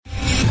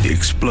The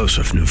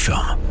explosive new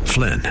film,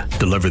 Flynn,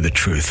 deliver the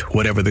truth,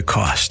 whatever the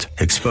cost,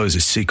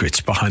 exposes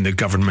secrets behind the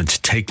government's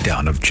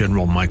takedown of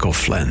General Michael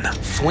Flynn.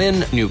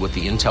 Flynn knew what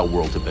the intel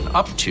world had been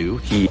up to.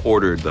 He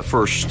ordered the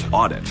first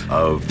audit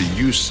of the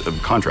use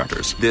of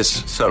contractors.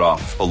 This set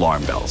off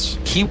alarm bells.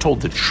 He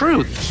told the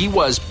truth. He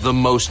was the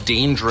most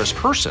dangerous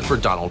person for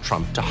Donald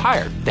Trump to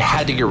hire. They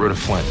had to get rid of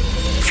Flynn.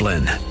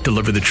 Flynn,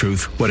 deliver the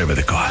truth, whatever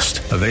the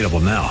cost. Available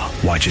now.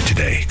 Watch it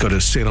today. Go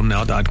to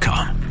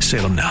salemnow.com.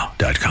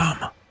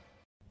 salemnow.com.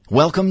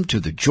 Welcome to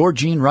the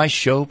Georgene Rice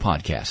Show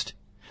podcast.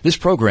 This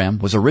program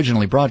was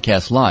originally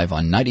broadcast live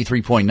on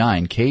 93.9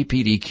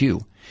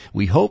 KPDQ.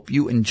 We hope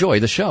you enjoy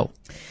the show.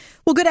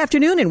 Well, good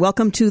afternoon and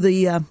welcome to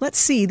the,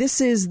 this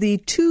is the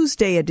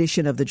Tuesday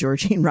edition of the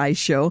Georgene Rice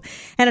Show,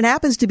 and it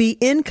happens to be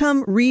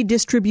Income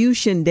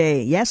Redistribution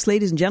Day. Yes,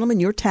 ladies and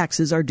gentlemen, your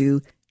taxes are due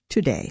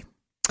today.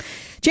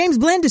 James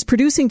Blend is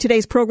producing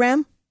today's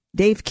program.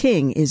 Dave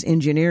King is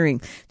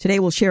engineering. Today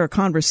we'll share a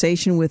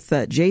conversation with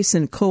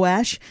Jason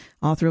Koash,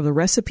 author of The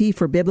Recipe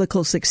for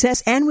Biblical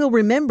Success, and we'll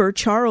remember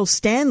Charles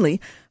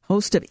Stanley,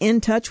 host of In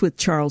Touch with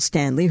Charles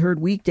Stanley, heard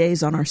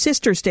weekdays on our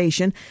sister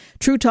station,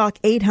 True Talk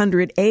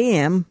 800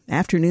 AM,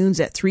 afternoons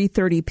at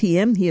 3:30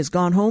 p.m. He has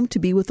gone home to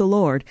be with the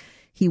Lord.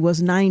 He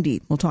was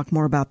 90. We'll talk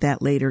more about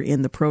that later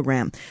in the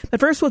program. But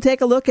first, we'll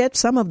take a look at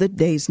some of the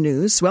day's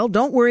news. Well,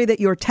 don't worry that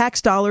your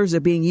tax dollars are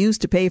being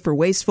used to pay for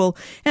wasteful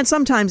and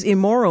sometimes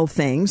immoral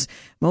things.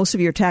 Most of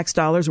your tax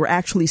dollars were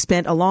actually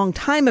spent a long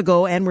time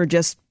ago and we're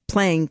just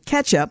playing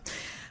catch up.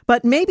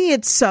 But maybe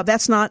it's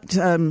that's not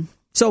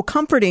so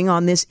comforting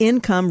on this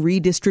Income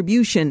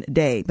Redistribution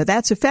Day. But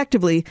that's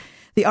effectively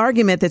the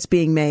argument that's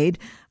being made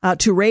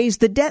to raise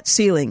the debt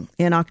ceiling.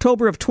 In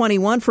October of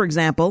 21, for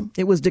example,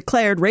 it was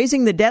declared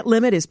raising the debt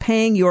limit is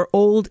paying your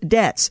old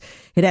debts.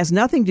 It has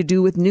nothing to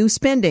do with new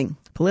spending.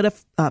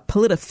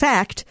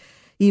 PolitiFact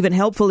even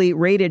helpfully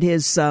rated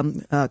his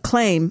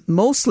claim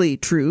mostly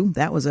true.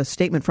 That was a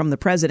statement from the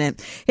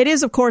president. It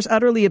is, of course,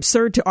 utterly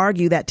absurd to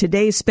argue that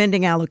today's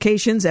spending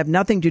allocations have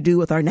nothing to do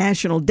with our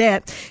national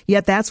debt.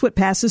 Yet that's what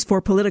passes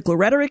for political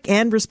rhetoric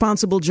and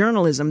responsible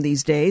journalism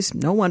these days.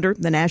 No wonder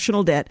the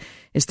national debt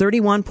is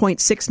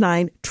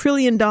 $31.69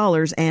 trillion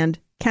and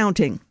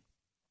counting.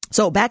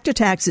 So back to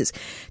taxes.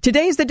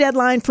 Today's the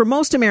deadline for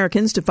most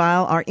Americans to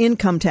file our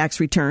income tax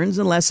returns,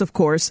 unless, of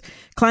course,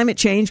 climate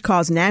change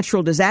caused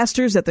natural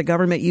disasters that the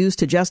government used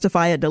to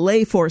justify a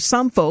delay for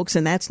some folks.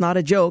 And that's not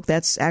a joke.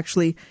 That's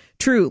actually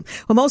true.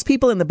 Well, most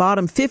people in the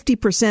bottom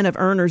 50% of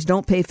earners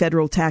don't pay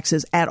federal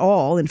taxes at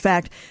all. In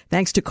fact,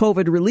 thanks to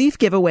COVID relief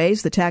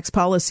giveaways, the Tax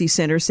Policy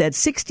Center said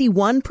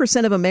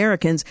 61% of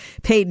Americans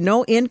paid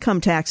no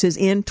income taxes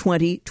in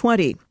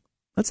 2020.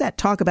 What's that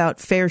talk about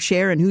fair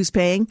share and who's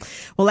paying?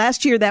 Well,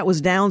 last year that was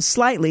down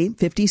slightly,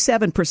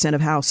 57%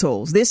 of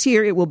households. This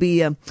year it will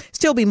be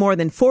still be more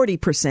than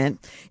 40%.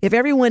 If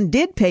everyone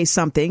did pay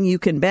something, you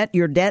can bet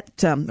your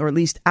debt, or at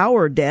least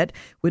our debt,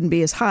 wouldn't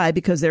be as high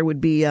because there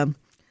would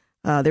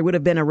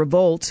have been a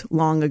revolt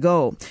long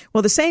ago.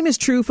 Well, the same is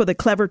true for the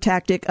clever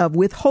tactic of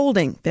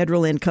withholding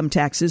federal income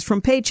taxes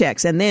from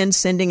paychecks and then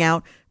sending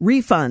out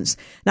refunds.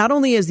 Not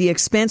only is the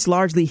expense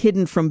largely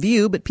hidden from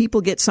view, but people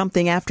get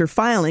something after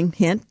filing.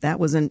 Hint, that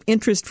was an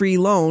interest-free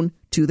loan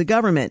to the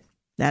government,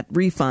 that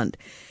refund.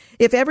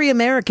 If every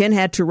American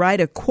had to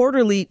write a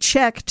quarterly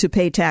check to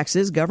pay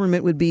taxes,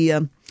 government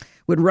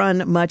would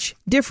run much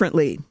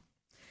differently.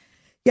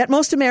 Yet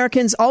most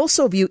Americans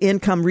also view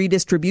Income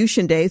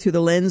Redistribution Day through the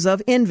lens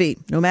of envy.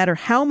 No matter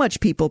how much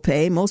people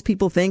pay, most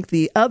people think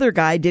the other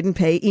guy didn't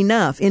pay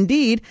enough.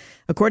 Indeed,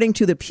 according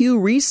to the Pew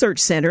Research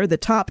Center, the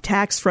top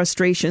tax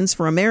frustrations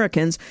for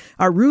Americans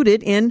are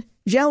rooted in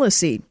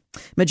jealousy.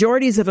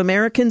 Majorities of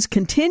Americans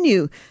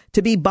continue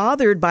to be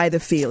bothered by the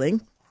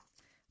feeling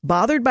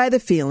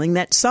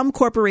that some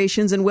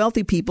corporations and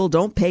wealthy people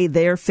don't pay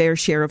their fair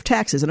share of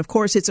taxes. And of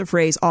course, it's a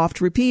phrase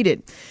oft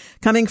repeated.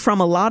 Coming from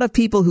a lot of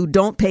people who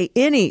don't pay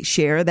any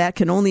share, that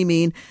can only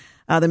mean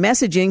the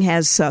messaging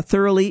has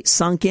thoroughly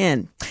sunk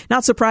in.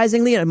 Not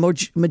surprisingly, a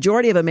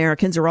majority of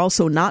Americans are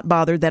also not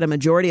bothered that a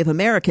majority of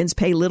Americans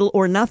pay little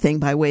or nothing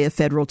by way of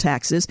federal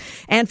taxes.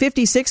 And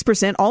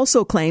 56%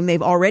 also claim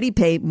they've already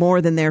paid more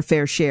than their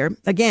fair share.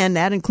 Again,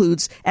 that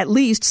includes at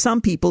least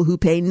some people who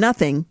pay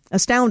nothing,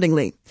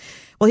 astoundingly.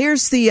 Well,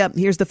 here's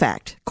the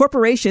fact.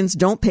 Corporations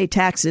don't pay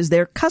taxes.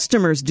 Their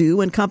customers do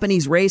when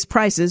companies raise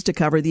prices to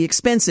cover the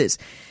expenses.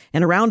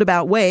 In a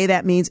roundabout way,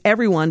 that means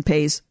everyone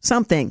pays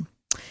something.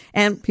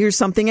 And here's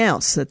something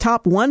else. The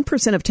top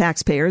 1% of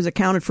taxpayers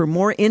accounted for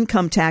more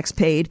income tax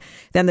paid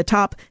than the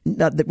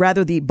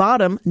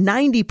bottom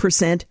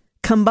 90%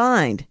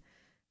 combined.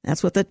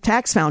 That's what the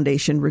Tax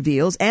Foundation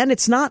reveals, and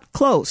it's not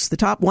close. The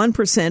top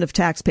 1% of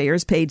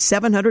taxpayers paid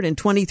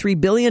 $723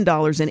 billion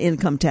in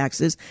income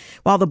taxes,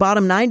 while the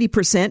bottom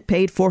 90%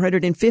 paid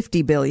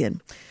 $450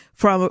 billion.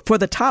 For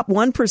the top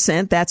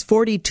 1%, that's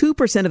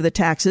 42% of the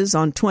taxes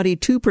on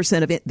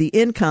 22% of the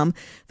income.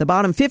 The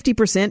bottom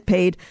 50%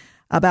 paid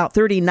about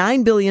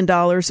 $39 billion,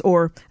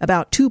 or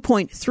about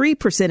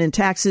 2.3% in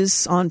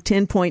taxes on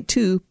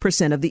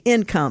 10.2% of the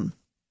income.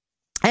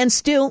 And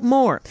still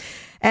more.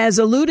 As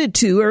alluded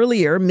to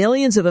earlier,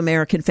 millions of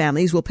American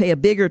families will pay a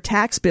bigger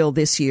tax bill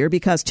this year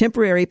because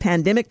temporary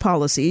pandemic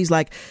policies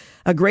like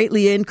a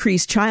greatly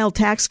increased child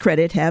tax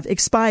credit have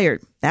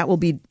expired. That will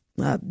be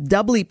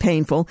doubly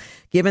painful,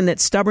 given that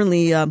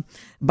stubbornly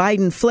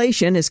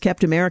Bidenflation has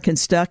kept Americans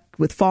stuck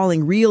with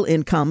falling real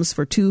incomes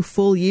for 2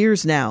 full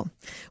years now.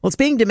 Well, it's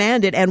being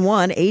demanded and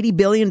won $80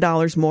 billion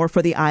more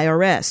for the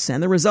IRS.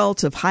 And the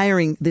result of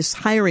this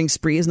hiring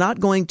spree is not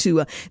going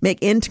to make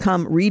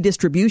Income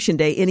Redistribution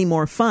Day any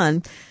more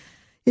fun.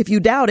 If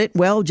you doubt it,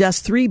 well,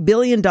 just $3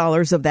 billion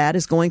of that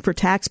is going for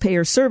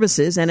taxpayer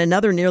services and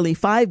another nearly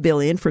 $5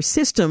 billion for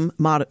system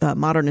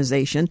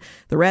modernization.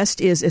 The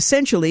rest is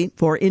essentially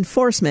for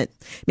enforcement.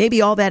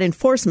 Maybe all that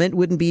enforcement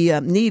wouldn't be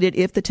needed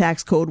if the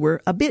tax code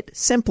were a bit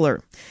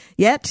simpler.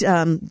 Yet,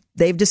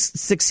 they've just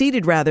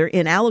succeeded,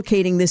 in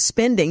allocating this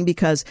spending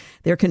because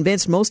they're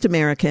convinced most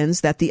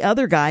Americans that the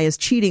other guy is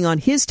cheating on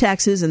his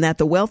taxes and that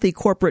the wealthy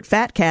corporate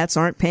fat cats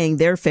aren't paying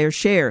their fair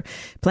share.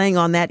 Playing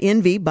on that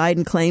envy,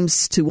 Biden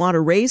claims to want to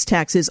raise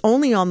taxes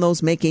only on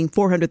those making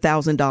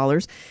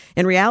 $400,000.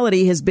 In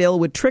reality, his bill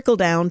would trickle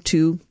down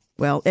to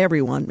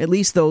everyone, at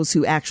least those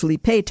who actually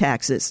pay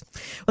taxes.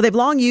 Well, they've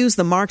long used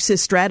the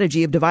Marxist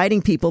strategy of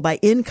dividing people by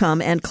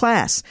income and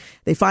class.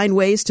 They find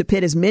ways to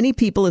pit as many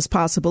people as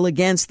possible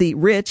against the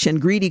rich and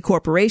greedy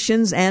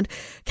corporations and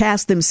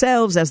cast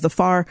themselves as the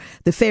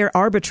fair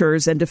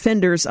arbiters and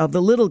defenders of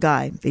the little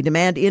guy. They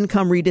demand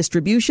income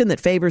redistribution that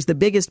favors the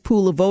biggest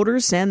pool of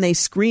voters, and they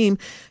scream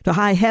to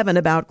high heaven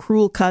about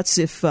cruel cuts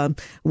if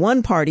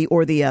one party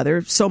or the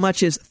other so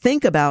much as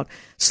think about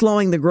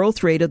slowing the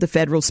growth rate of the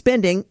federal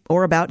spending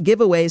or about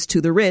giveaways to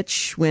the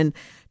rich when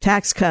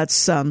tax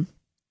cuts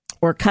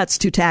or cuts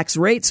to tax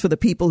rates for the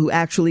people who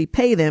actually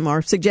pay them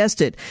are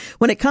suggested.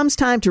 When it comes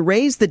time to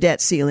raise the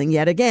debt ceiling,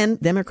 yet again,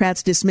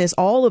 Democrats dismiss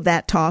all of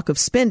that talk of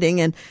spending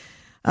and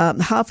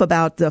huff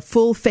about the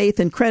full faith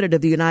and credit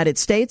of the United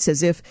States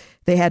as if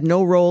they had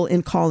no role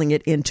in calling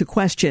it into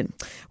question.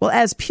 Well,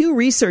 as Pew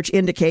Research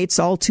indicates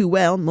all too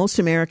well, most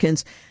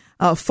Americans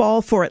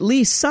fall for at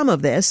least some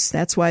of this.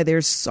 That's why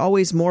there's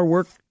always more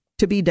work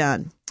to be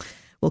done.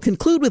 We'll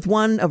conclude with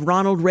one of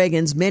Ronald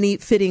Reagan's many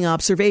fitting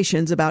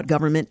observations about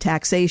government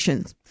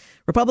taxation.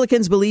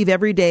 Republicans believe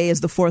every day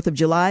is the 4th of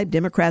July.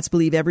 Democrats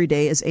believe every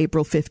day is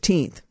April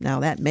 15th.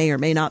 Now, that may or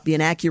may not be an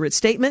accurate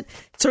statement.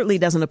 It certainly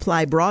doesn't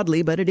apply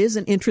broadly, but it is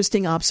an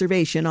interesting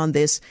observation on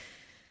this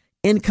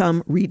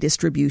Income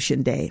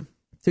Redistribution Day.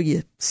 So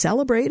you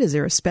celebrate? Is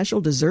there a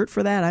special dessert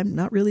for that? I'm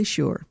not really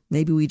sure.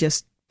 Maybe we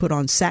just put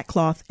on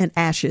sackcloth and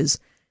ashes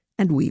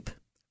and weep.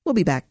 We'll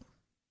be back.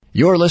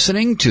 You're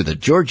listening to the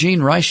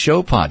Georgene Rice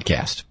Show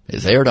podcast.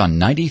 It's aired on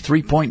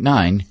 93.9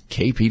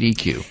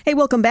 KPDQ. Hey,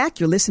 welcome back.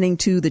 You're listening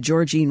to the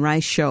Georgene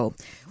Rice Show.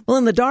 Well,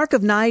 in the dark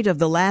of night of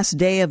the last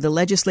day of the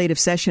legislative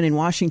session in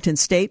Washington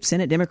State,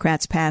 Senate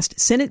Democrats passed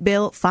Senate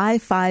Bill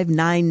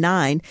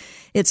 5599.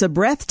 It's a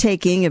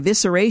breathtaking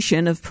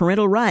evisceration of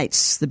parental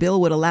rights. The bill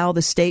would allow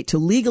the state to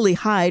legally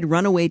hide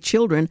runaway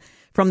children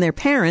from their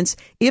parents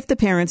if the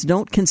parents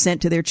don't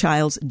consent to their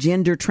child's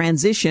gender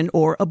transition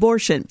or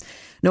abortion.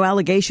 No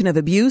allegation of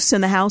abuse in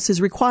the House is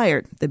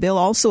required. The bill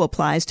also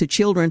applies to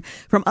children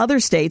from other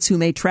states who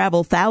may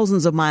travel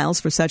thousands of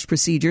miles for such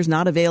procedures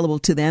not available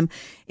to them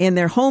in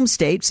their home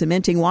state,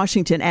 cementing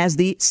Washington as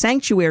the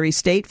sanctuary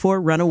state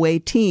for runaway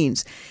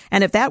teens.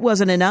 And if that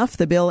wasn't enough,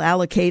 the bill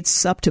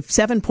allocates up to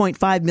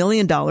 $7.5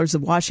 million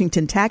of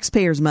Washington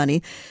taxpayers'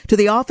 money to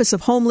the Office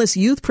of Homeless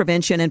Youth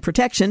Prevention and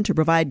Protection to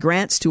provide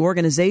grants to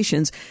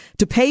organizations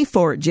to pay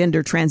for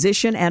gender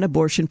transition and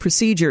abortion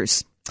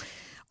procedures.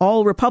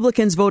 All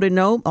Republicans voted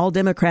no. All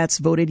Democrats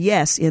voted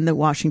yes in the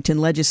Washington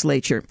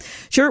legislature.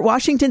 Sure,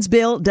 Washington's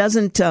bill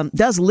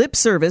does lip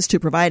service to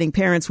providing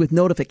parents with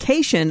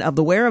notification of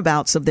the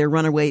whereabouts of their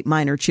runaway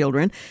minor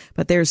children,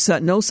 but there's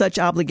no such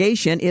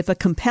obligation if a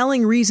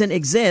compelling reason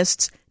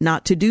exists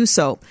not to do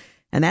so.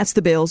 And that's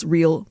the bill's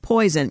real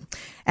poison.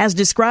 As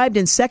described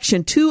in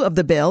Section 2 of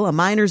the bill, a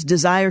minor's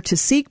desire to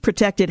seek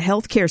protected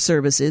health care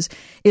services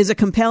is a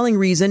compelling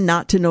reason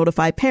not to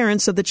notify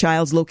parents of the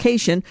child's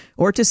location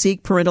or to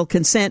seek parental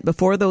consent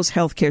before those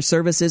health care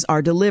services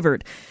are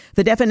delivered.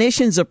 The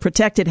definitions of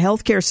protected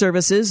health care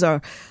services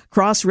are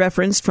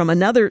cross-referenced from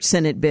another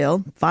Senate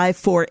bill,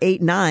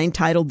 5489,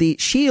 titled the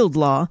SHIELD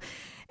Law,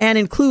 and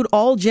include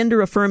all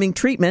gender-affirming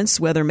treatments,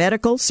 whether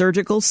medical,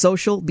 surgical,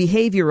 social,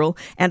 behavioral,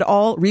 and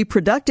all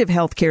reproductive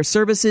health care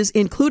services,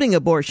 including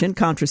abortion,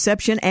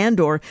 contraception,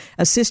 and/or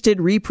assisted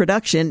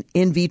reproduction,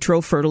 in vitro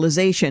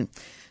fertilization.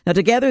 Now,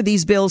 together,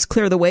 these bills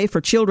clear the way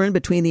for children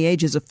between the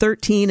ages of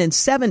 13 and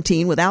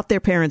 17 without their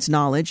parents'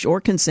 knowledge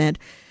or consent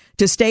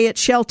to stay at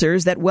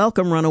shelters that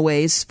welcome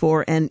runaways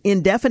for an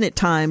indefinite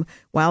time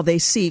while they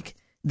seek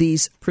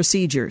these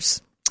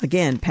procedures.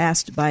 Again,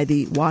 passed by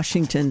the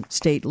Washington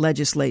State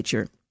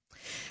Legislature.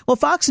 Well,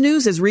 Fox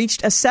News has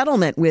reached a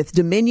settlement with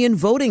Dominion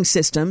Voting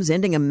Systems,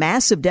 ending a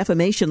massive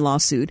defamation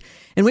lawsuit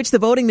in which the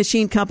voting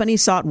machine company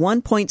sought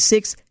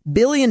 $1.6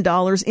 billion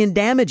in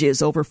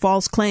damages over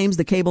false claims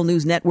the cable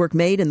news network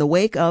made in the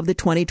wake of the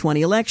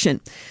 2020 election.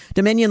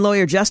 Dominion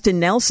lawyer Justin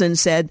Nelson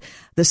said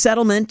the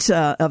settlement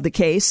of the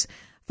case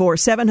for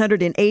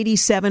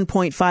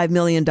 $787.5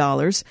 million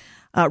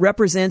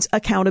represents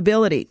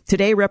accountability.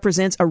 Today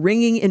represents a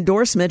ringing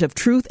endorsement of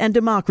truth and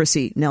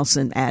democracy,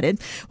 Nelson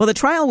added. Well, the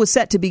trial was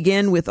set to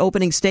begin with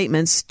opening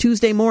statements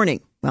Tuesday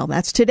morning. Well,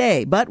 that's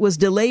today, but was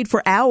delayed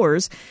for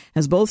hours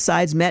as both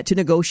sides met to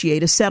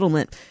negotiate a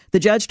settlement. The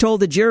judge told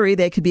the jury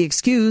they could be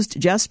excused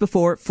just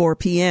before 4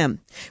 p.m.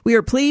 We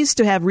are pleased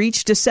to have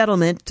reached a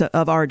settlement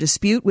of our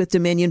dispute with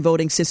Dominion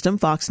Voting System,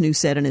 Fox News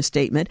said in a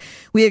statement.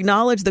 We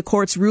acknowledge the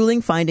court's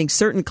ruling finding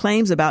certain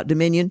claims about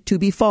Dominion to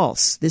be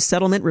false. This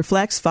settlement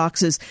reflects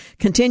Fox's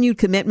continued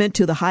commitment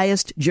to the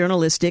highest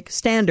journalistic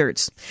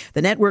standards.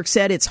 The network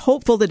said it's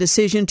hopeful the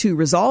decision to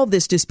resolve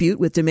this dispute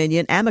with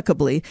Dominion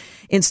amicably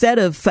instead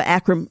of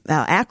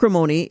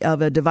acrimony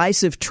of a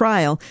divisive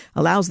trial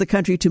allows the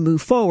country to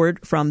move forward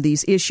from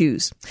these issues.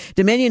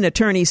 Dominion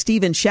attorney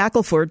Stephen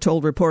Shackelford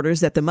told reporters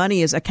that the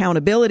money is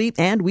accountability,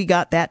 and we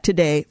got that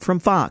today from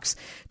Fox.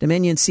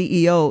 Dominion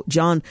CEO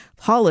John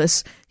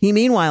Hollis, he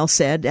meanwhile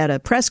said at a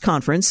press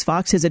conference,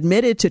 Fox has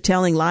admitted to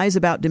telling lies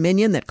about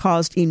Dominion that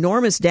caused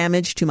enormous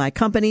damage to my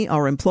company,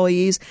 our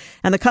employees,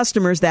 and the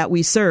customers that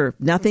we serve.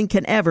 Nothing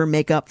can ever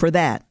make up for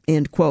that,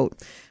 end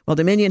quote. Well,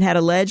 Dominion had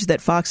alleged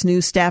that Fox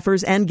News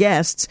staffers and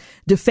guests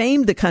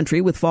defamed the country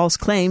with false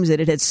claims that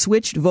it had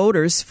switched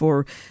voters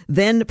for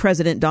then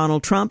President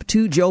Donald Trump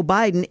to Joe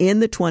Biden in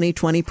the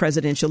 2020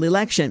 presidential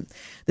election.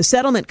 The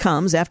settlement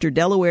comes after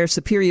Delaware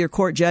Superior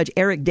Court Judge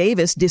Eric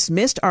Davis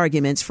dismissed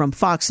arguments from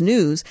Fox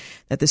News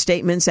that the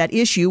statements at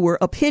issue were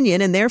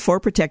opinion and therefore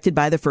protected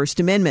by the First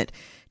Amendment.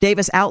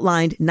 Davis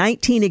outlined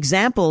 19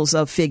 examples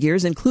of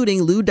figures,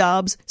 including Lou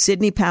Dobbs,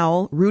 Sidney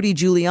Powell, Rudy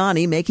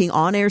Giuliani, making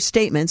on-air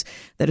statements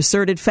that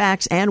asserted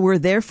facts and were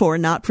therefore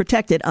not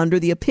protected under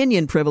the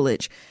opinion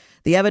privilege.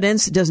 The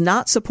evidence does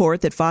not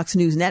support that Fox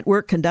News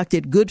Network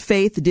conducted good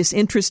faith,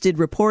 disinterested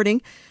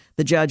reporting,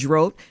 the judge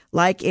wrote,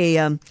 like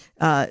a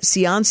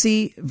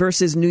Cianci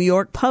versus New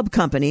York pub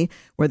company,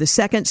 where the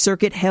Second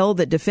Circuit held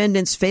that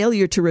defendants'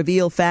 failure to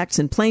reveal facts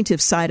and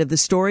plaintiff's side of the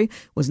story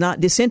was not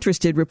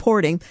disinterested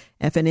reporting.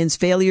 FNN's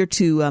failure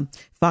to,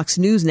 Fox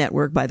News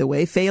Network, by the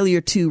way,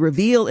 failure to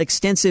reveal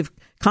extensive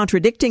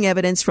contradicting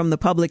evidence from the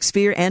public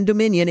sphere and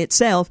Dominion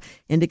itself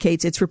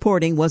indicates its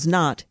reporting was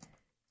not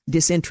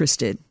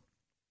disinterested.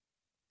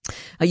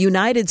 A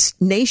United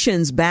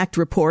Nations-backed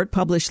report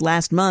published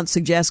last month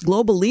suggests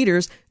global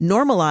leaders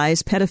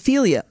normalize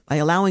pedophilia by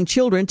allowing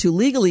children to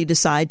legally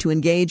decide to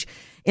engage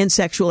in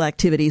sexual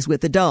activities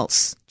with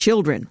adults.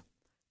 Children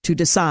to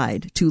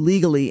decide to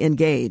legally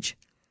engage.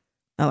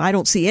 Now, I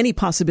don't see any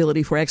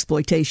possibility for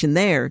exploitation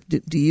there.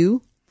 Do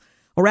you?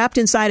 Or wrapped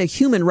inside a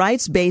human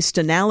rights-based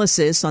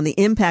analysis on the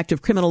impact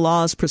of criminal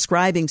laws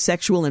prescribing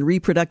sexual and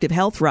reproductive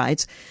health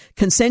rights,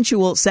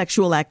 consensual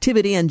sexual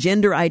activity, and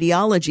gender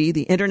ideology,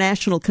 the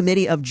International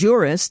Committee of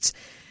Jurists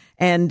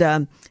and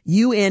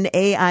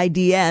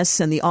UNAIDS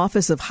and the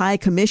Office of High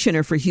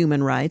Commissioner for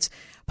Human Rights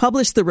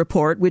published the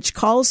report, which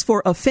calls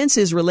for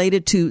offenses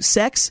related to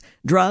sex,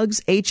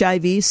 drugs,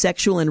 HIV,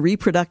 sexual and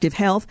reproductive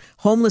health,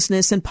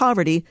 homelessness, and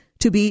poverty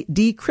to be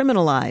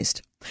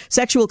decriminalized.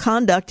 Sexual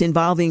conduct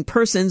involving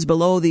persons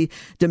below the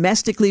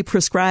domestically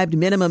prescribed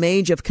minimum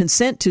age of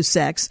consent to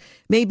sex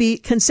may be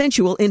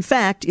consensual in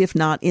fact, if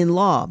not in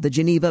law, the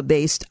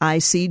Geneva-based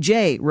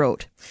ICJ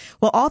wrote.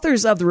 Well,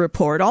 authors of the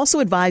report also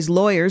advise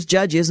lawyers,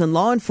 judges, and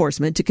law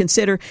enforcement to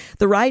consider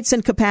the rights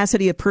and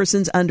capacity of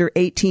persons under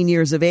 18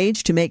 years of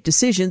age to make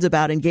decisions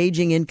about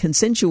engaging in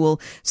consensual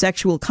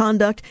sexual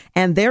conduct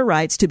and their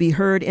rights to be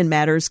heard in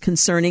matters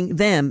concerning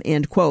them,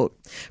 end quote.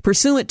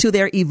 Pursuant to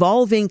their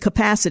evolving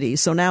capacities,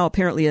 so now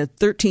apparently a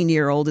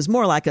 13-year-old is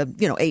more like a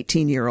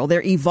 18-year-old,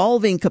 their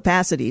evolving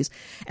capacities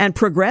and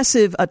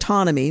progressive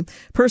autonomy,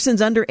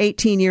 persons under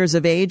 18 years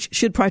of age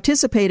should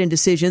participate in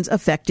decisions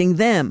affecting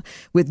them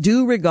with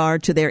due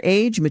regard to their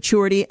age,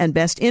 maturity, and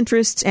best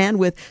interests, and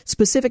with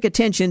specific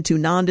attention to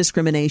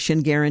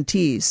non-discrimination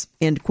guarantees,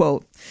 end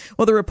quote.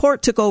 Well, the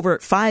report took over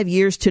 5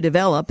 years to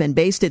develop and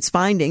based its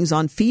findings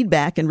on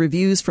feedback and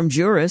reviews from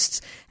jurists,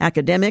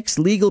 academics,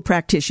 legal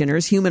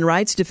practitioners, human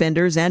rights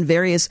defenders, and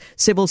various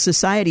civil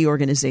society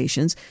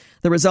organizations.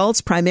 The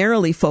results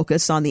primarily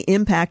focus on the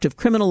impact of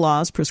criminal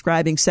laws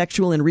prescribing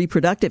sexual and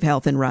reproductive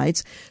health and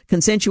rights,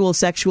 consensual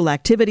sexual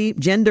activity,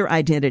 gender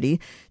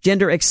identity,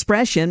 gender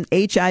expression,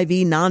 HIV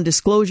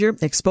non-disclosure,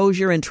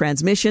 exposure and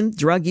transmission,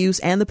 drug use,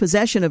 and the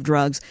possession of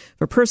drugs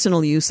for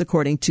personal use,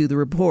 according to the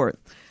report.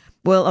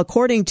 Well,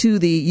 according to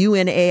the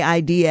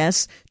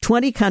UNAIDS,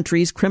 20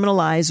 countries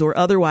criminalize or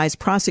otherwise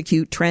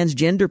prosecute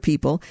transgender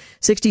people.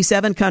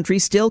 67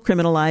 countries still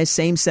criminalize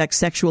same-sex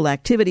sexual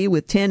activity,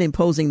 with 10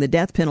 imposing the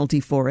death penalty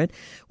for it.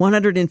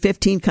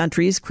 115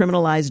 countries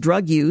criminalize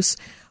drug use.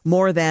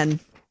 More than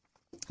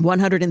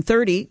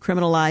 130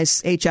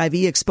 criminalize HIV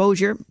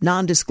exposure,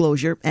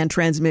 non-disclosure, and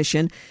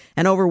transmission,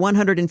 and over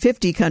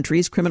 150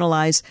 countries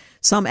criminalize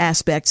some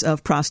aspects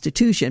of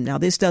prostitution. Now,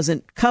 this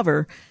doesn't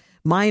cover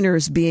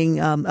minors being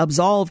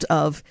absolved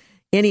of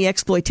any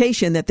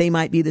exploitation that they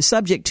might be the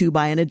subject to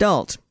by an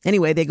adult.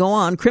 Anyway, they go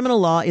on. Criminal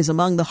law is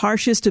among the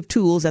harshest of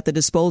tools at the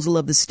disposal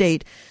of the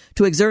state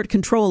to exert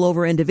control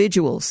over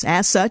individuals.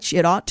 As such,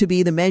 it ought to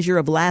be the measure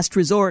of last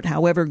resort.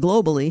 However,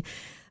 globally,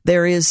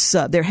 there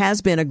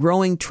has been a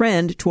growing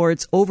trend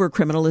towards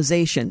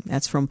overcriminalization.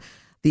 That's from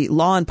the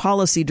Law and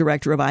Policy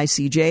Director of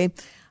ICJ.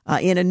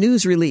 In a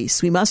news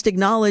release, we must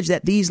acknowledge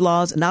that these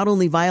laws not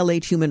only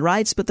violate human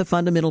rights, but the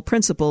fundamental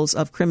principles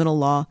of criminal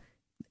law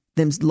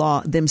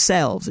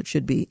themselves. It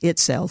should be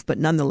itself, but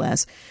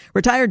nonetheless.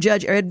 Retired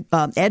Judge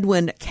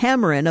Edwin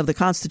Cameron of the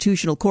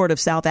Constitutional Court of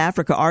South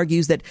Africa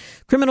argues that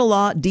criminal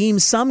law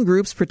deems some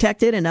groups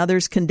protected and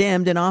others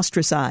condemned and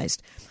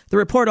ostracized. The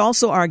report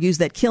also argues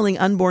that killing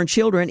unborn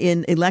children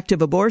in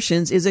elective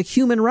abortions is a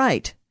human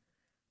right.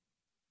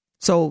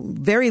 So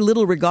very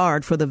little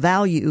regard for the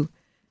value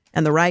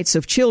and the rights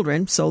of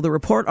children. So the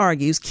report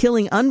argues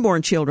killing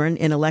unborn children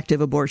in elective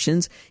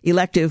abortions,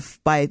 elective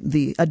by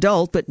the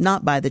adult but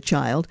not by the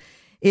child,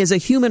 is a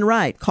human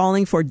right,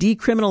 calling for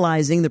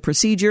decriminalizing the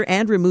procedure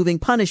and removing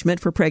punishment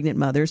for pregnant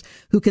mothers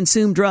who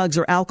consume drugs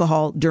or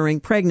alcohol during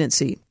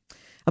pregnancy.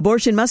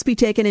 Abortion must be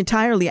taken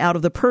entirely out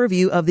of the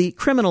purview of the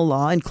criminal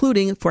law,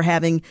 including for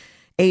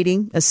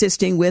aiding,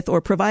 assisting with,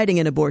 or providing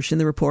an abortion,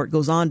 the report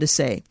goes on to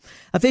say.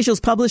 Officials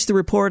published the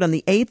report on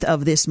the 8th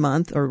of this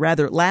month, or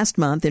rather last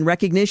month, in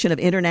recognition of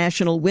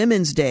International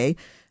Women's Day,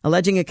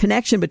 alleging a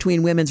connection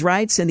between women's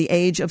rights and the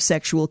age of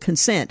sexual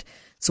consent.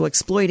 So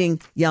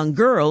exploiting young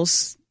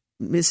girls,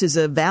 this is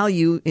a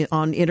value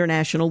on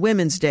International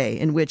Women's Day,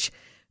 in which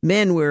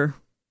men were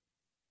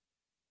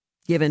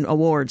given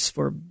awards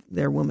for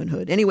their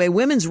womanhood. Anyway,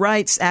 women's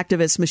rights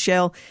activist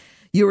Michelle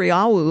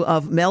Uriawu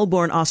of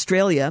Melbourne,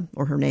 Australia,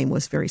 or her name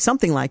was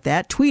something like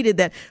that, tweeted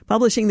that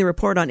publishing the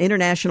report on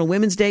International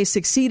Women's Day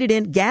succeeded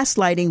in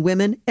gaslighting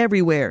women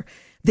everywhere.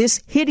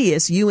 This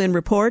hideous UN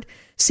report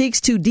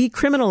seeks to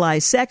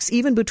decriminalize sex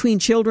even between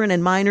children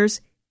and minors.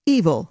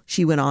 Evil,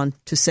 she went on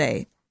to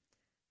say.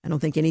 I don't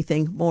think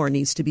anything more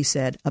needs to be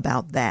said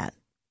about that.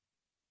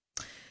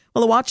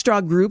 Well, a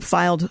watchdog group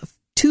filed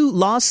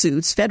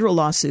 2 federal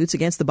lawsuits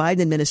against the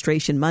Biden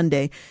administration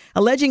Monday,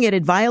 alleging it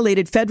had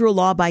violated federal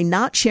law by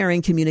not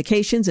sharing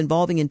communications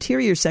involving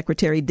Interior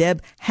Secretary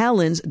Deb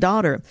Haaland's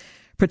daughter.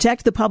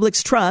 Protect the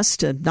Public's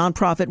Trust, a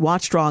nonprofit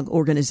watchdog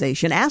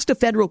organization, asked a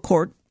federal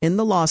court in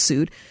the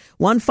lawsuit,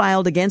 one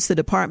filed against the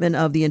Department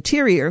of the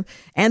Interior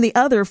and the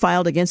other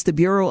filed against the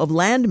Bureau of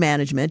Land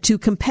Management, to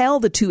compel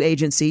the 2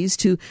 agencies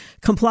to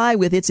comply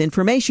with its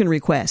information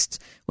requests.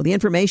 Well, the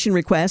information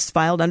requests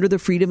filed under the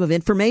Freedom of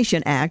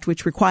Information Act,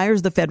 which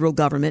requires the federal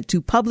government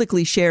to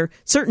publicly share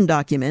certain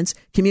documents,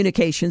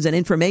 communications, and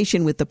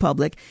information with the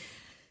public,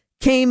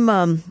 came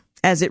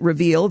as it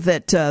revealed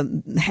that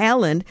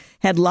Haaland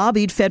had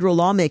lobbied federal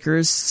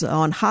lawmakers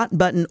on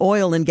hot-button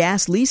oil and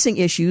gas leasing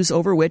issues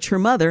over which her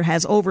mother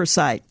has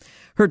oversight.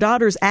 Her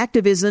daughter's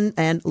activism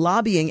and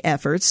lobbying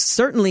efforts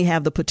certainly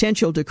have the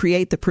potential to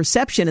create the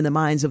perception in the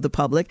minds of the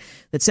public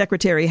that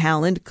Secretary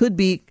Haaland could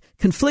be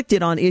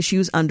conflicted on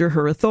issues under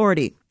her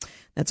authority.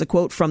 That's a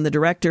quote from the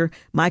director,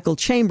 Michael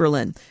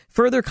Chamberlain.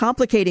 Further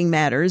complicating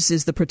matters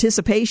is the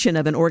participation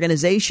of an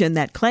organization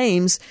that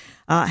claims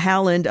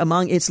Haaland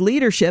among its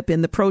leadership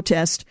in the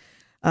protest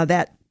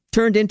that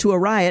turned into a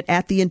riot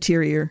at the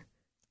Interior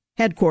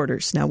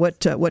headquarters. Now,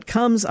 what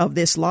comes of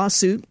this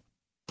lawsuit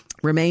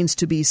remains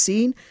to be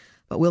seen,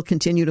 but we'll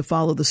continue to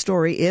follow the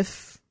story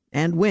if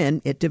and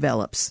when it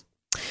develops.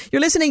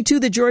 You're listening to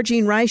The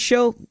Georgene Rice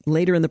Show.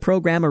 Later in the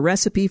program, a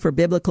recipe for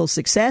biblical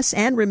success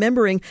and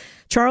remembering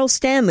Charles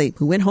Stanley,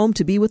 who went home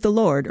to be with the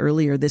Lord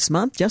earlier this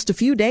month, just a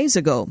few days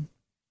ago.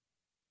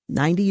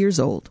 90 years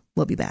old.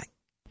 We'll be back.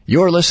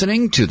 You're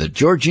listening to The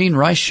Georgene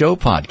Rice Show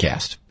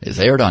podcast. It's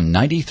aired on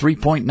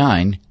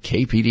 93.9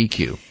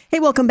 KPDQ. Hey,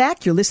 welcome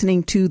back. You're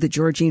listening to The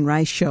Georgene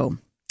Rice Show.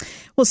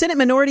 Well, Senate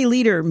Minority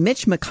Leader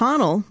Mitch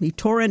McConnell, he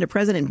tore into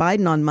President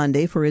Biden on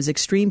Monday for his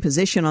extreme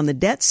position on the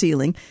debt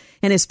ceiling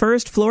in his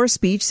first floor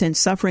speech since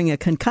suffering a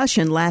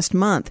concussion last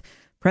month.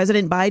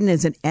 President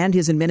Biden and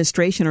his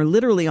administration are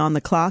literally on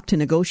the clock to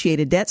negotiate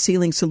a debt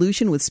ceiling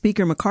solution with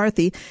Speaker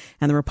McCarthy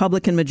and the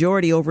Republican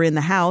majority over in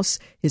the House.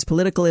 His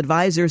political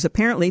advisors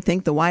apparently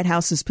think the White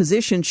House's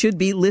position should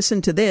be,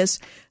 listen to this,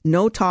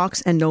 no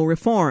talks and no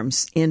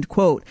reforms, end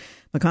quote.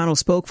 McConnell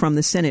spoke from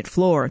the Senate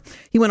floor.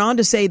 He went on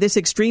to say this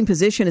extreme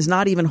position is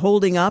not even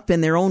holding up in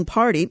their own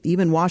party.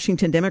 Even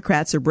Washington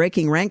Democrats are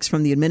breaking ranks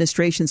from the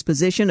administration's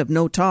position of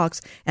no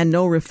talks and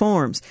no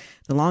reforms.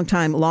 The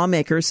longtime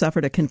lawmaker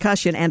suffered a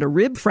concussion and a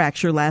rib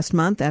fracture last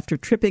month after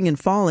tripping and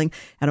falling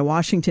at a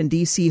Washington,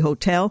 D.C.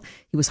 hotel.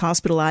 He was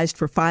hospitalized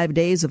for 5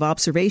 days of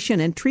observation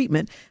and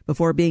treatment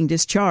before being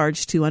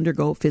discharged to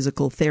undergo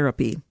physical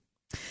therapy.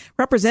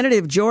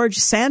 Representative George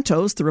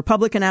Santos, the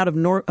Republican out of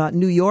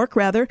New York,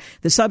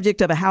 the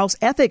subject of a House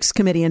Ethics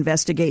Committee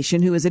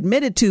investigation, who is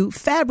admitted to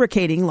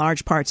fabricating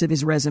large parts of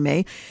his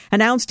resume,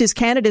 announced his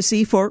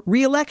candidacy for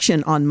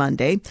re-election on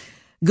Monday.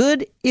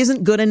 Good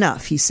isn't good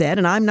enough, he said,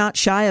 and I'm not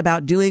shy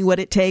about doing what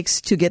it takes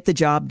to get the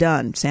job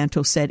done,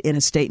 Santos said in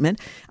a statement.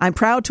 I'm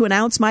proud to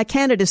announce my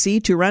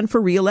candidacy to run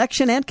for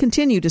re-election and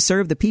continue to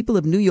serve the people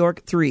of New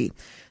York 3.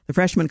 The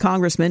freshman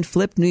congressman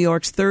flipped New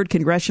York's 3rd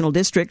congressional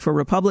district for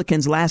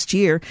Republicans last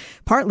year,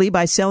 partly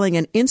by selling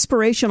an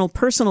inspirational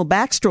personal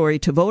backstory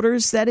to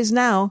voters that is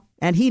now,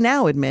 and he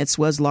now admits,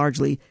 was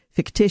largely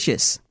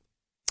fictitious.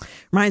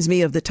 Reminds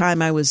me of the time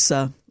I was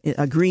a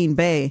Green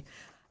Beret,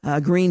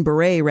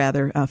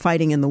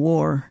 fighting in the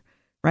war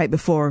right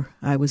before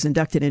I was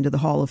inducted into the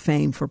Hall of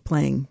Fame for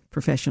playing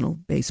professional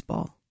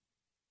baseball.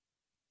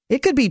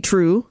 It could be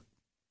true.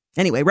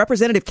 Anyway,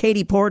 Representative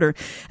Katie Porter,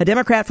 a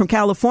Democrat from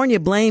California,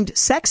 blamed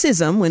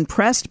sexism when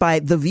pressed by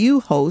The View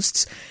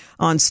hosts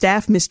on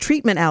staff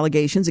mistreatment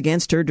allegations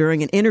against her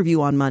during an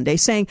interview on Monday,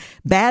 saying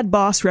bad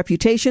boss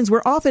reputations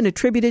were often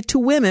attributed to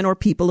women or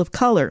people of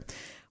color.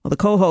 Well, the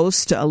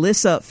co-host,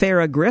 Alyssa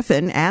Farah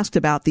Griffin, asked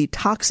about the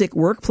toxic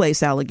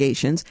workplace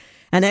allegations.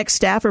 An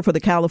ex-staffer for the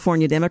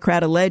California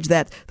Democrat alleged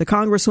that the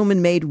congresswoman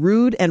made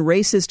rude and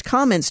racist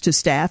comments to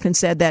staff and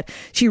said that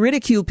she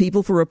ridiculed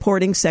people for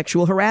reporting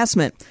sexual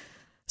harassment.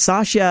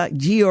 Sasha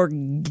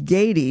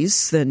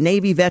Georgiades, the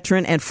Navy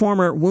veteran and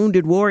former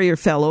Wounded Warrior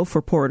Fellow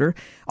for Porter,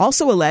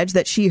 also alleged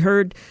that she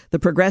heard the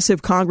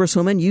progressive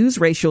congresswoman use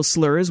racial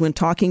slurs when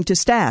talking to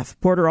staff.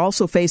 Porter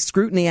also faced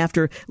scrutiny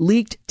after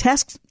leaked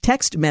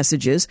text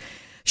messages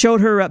showed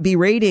her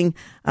berating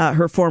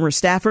her former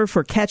staffer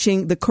for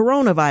catching the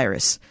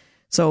coronavirus.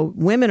 So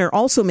women are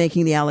also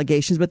making the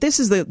allegations, but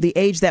this is the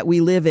age that we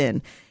live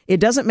in.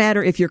 It doesn't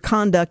matter if your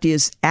conduct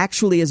is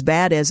actually as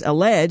bad as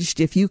alleged,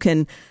 if you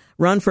can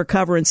run for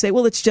cover and say,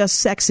 well, it's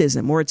just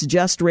sexism or it's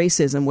just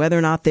racism, whether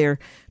or not they're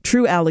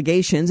true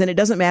allegations. And it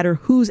doesn't matter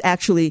who's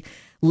actually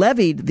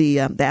levied the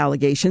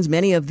allegations.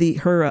 Many of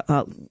her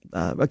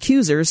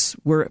accusers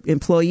were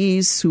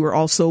employees who were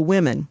also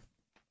women.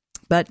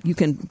 But you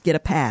can get a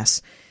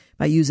pass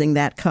by using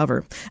that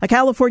cover. A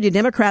California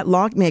Democrat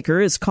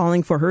lawmaker is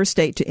calling for her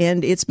state to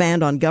end its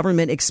ban on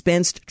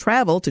government-expensed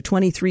travel to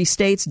 23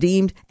 states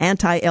deemed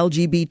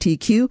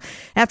anti-LGBTQ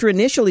after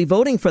initially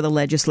voting for the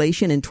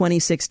legislation in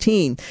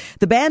 2016.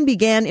 The ban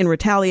began in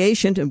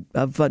retaliation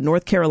of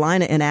North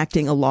Carolina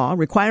enacting a law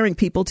requiring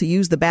people to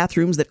use the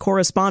bathrooms that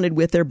corresponded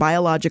with their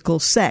biological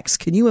sex.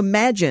 Can you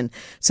imagine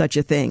such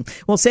a thing?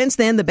 Well, since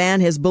then, the ban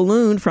has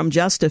ballooned from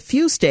just a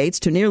few states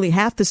to nearly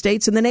half the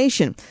states in the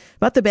nation.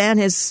 But the ban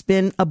has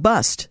been a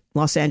bust,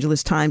 Los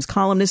Angeles Times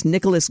columnist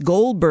Nicholas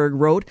Goldberg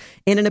wrote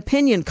in an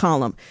opinion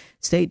column.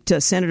 State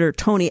Senator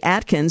Tony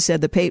Atkins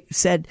told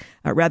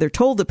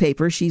the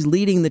paper she's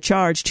leading the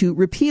charge to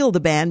repeal the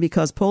ban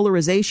because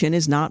polarization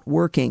is not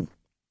working.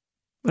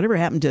 Whatever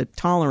happened to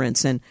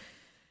tolerance and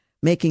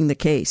making the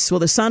case? Well,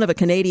 the son of a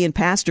Canadian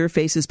pastor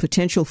faces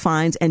potential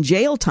fines and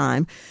jail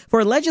time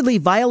for allegedly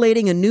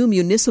violating a new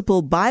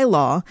municipal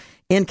bylaw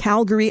in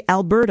Calgary,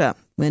 Alberta,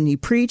 when he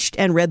preached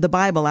and read the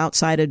Bible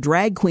outside a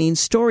drag queen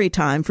story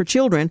time for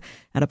children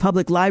at a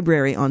public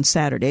library on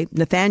Saturday.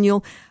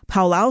 Nathaniel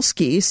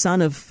Pawlowski,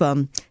 son of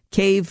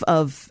Cave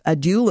of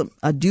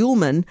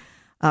Adulman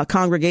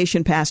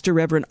congregation pastor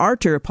Reverend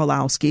Artur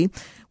Pawlowski,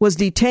 was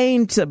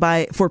detained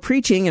for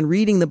preaching and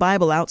reading the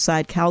Bible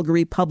outside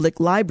Calgary Public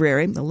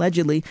Library,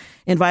 allegedly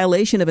in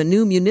violation of a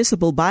new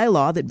municipal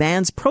bylaw that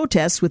bans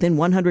protests within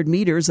 100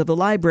 meters of the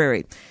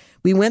library.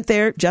 We went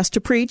there just to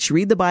preach,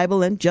 read the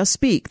Bible, and just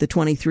speak, the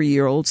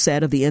 23-year-old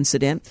said of the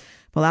incident.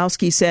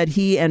 Pawlowski said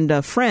he and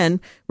a friend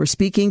were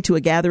speaking to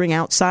a gathering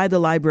outside the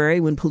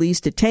library when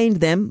police detained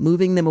them,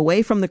 moving them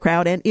away from the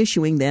crowd and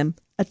issuing them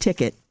a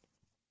ticket.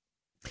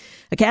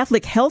 A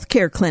Catholic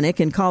healthcare clinic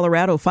in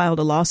Colorado filed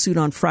a lawsuit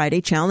on Friday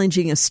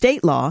challenging a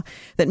state law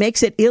that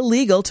makes it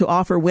illegal to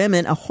offer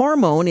women a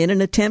hormone in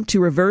an attempt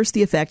to reverse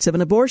the effects of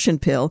an abortion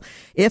pill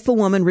if a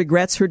woman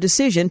regrets her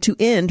decision to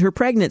end her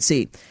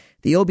pregnancy.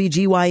 The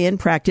OBGYN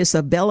practice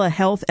of Bella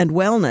Health and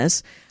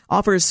Wellness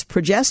offers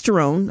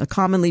progesterone, a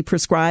commonly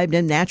prescribed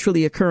and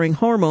naturally occurring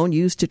hormone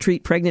used to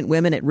treat pregnant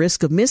women at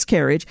risk of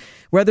miscarriage,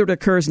 whether it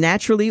occurs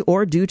naturally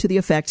or due to the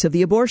effects of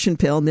the abortion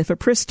pill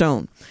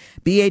mifepristone.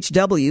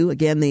 BHW,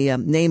 again the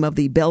name of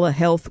the Bella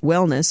Health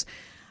Wellness,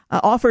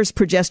 offers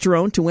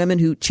progesterone to women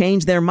who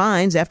change their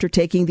minds after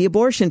taking the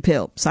abortion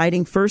pill,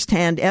 citing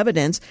firsthand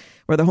evidence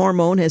where the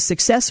hormone has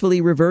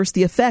successfully reversed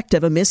the effect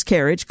of a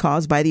miscarriage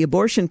caused by the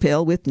abortion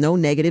pill with no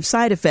negative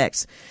side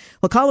effects.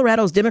 Well,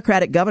 Colorado's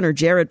Democratic Governor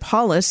Jared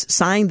Polis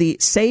signed the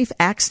Safe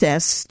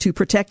Access to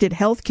Protected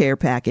Health Care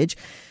package.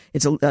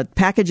 It's a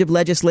package of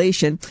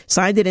legislation,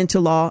 signed it into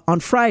law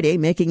on Friday,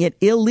 making it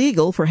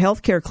illegal for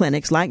healthcare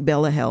clinics like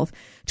Bella Health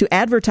to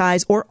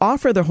advertise or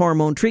offer the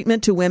hormone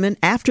treatment to women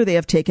after they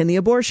have taken the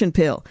abortion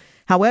pill.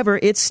 However,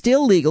 it's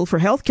still legal for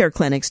healthcare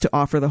clinics to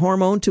offer the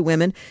hormone to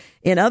women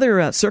in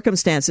other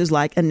circumstances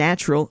like a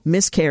natural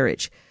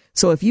miscarriage.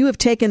 So if you have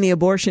taken the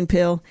abortion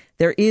pill,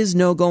 there is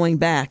no going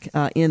back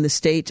in the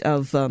state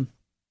of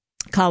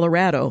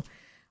Colorado.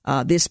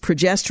 This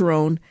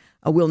progesterone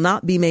will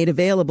not be made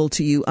available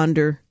to you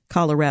under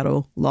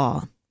Colorado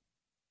law.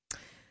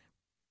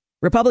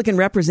 Republican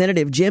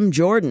Representative Jim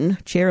Jordan,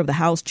 chair of the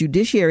House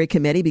Judiciary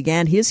Committee,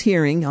 began his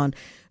hearing on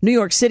New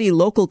York City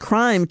local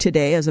crime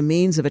today as a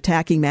means of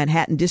attacking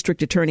Manhattan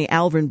District Attorney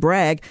Alvin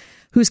Bragg,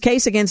 whose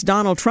case against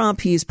Donald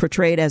Trump he's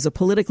portrayed as a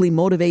politically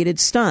motivated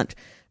stunt.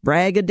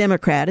 Bragg, a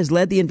Democrat, has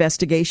led the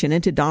investigation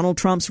into Donald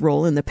Trump's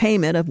role in the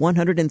payment of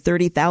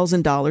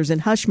 $130,000 in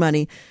hush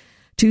money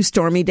to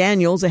Stormy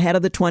Daniels ahead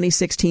of the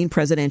 2016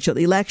 presidential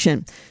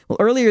election. Well,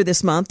 earlier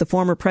this month, the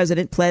former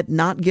president pled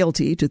not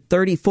guilty to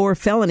 34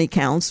 felony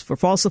counts for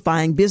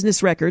falsifying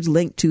business records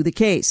linked to the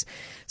case.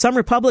 Some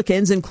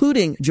Republicans,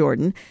 including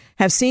Jordan,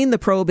 have seen the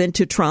probe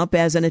into Trump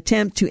as an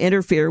attempt to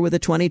interfere with the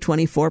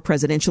 2024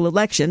 presidential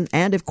election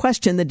and have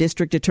questioned the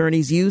district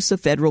attorney's use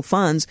of federal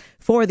funds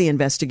for the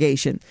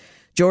investigation.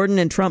 Jordan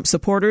and Trump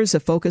supporters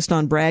have focused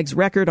on Bragg's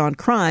record on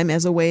crime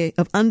as a way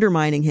of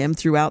undermining him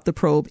throughout the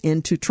probe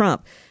into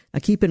Trump. Now,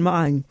 keep in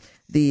mind,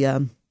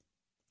 the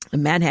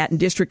Manhattan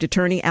District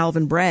Attorney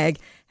Alvin Bragg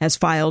has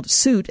filed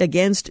suit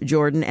against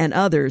Jordan and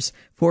others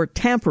for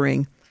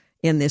tampering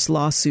in this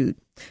lawsuit.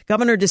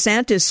 Governor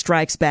DeSantis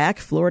strikes back.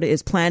 Florida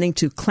is planning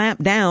to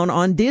clamp down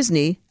on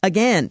Disney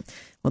again.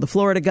 Well, the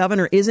Florida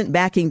governor isn't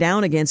backing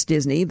down against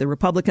Disney. The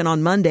Republican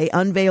on Monday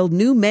unveiled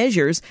new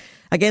measures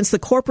against the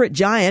corporate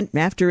giant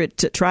after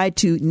it tried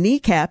to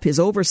kneecap his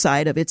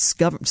oversight of its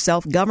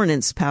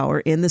self-governance power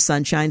in the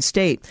Sunshine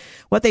State.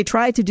 What they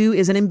tried to do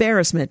is an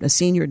embarrassment, a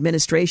senior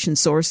administration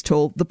source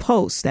told The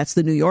Post. That's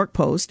the New York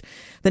Post.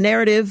 The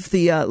narrative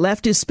the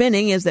left is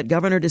spinning is that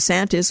Governor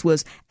DeSantis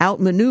was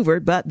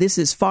outmaneuvered, but this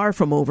is far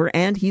from over,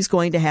 and he's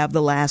going to have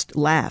the last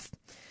laugh.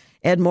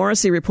 Ed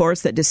Morrissey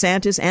reports that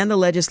DeSantis and the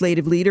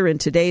legislative leader in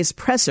today's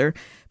presser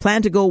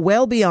plan to go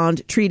well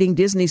beyond treating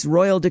Disney's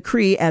royal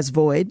decree as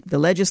void. The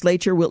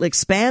legislature will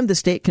expand the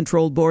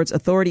state-controlled board's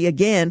authority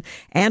again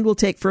and will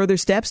take further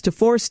steps to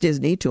force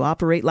Disney to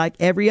operate like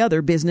every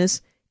other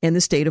business in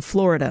the state of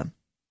Florida.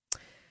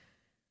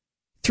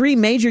 3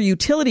 major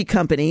utility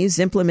companies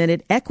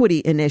implemented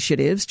equity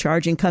initiatives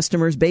charging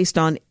customers based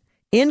on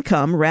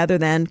income rather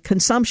than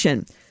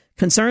consumption.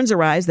 Concerns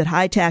arise that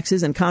high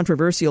taxes and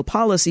controversial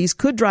policies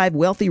could drive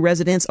wealthy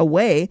residents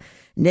away,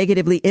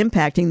 negatively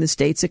impacting the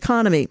state's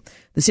economy.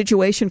 The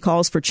situation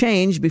calls for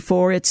change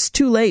before it's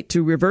too late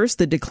to reverse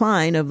the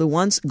decline of the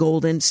once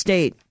golden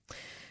state.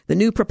 The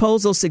new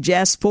proposal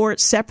suggests 4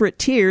 separate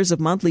tiers of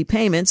monthly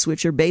payments,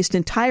 which are based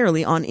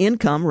entirely on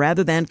income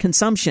rather than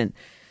consumption.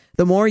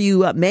 The more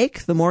you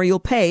make, the more you'll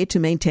pay to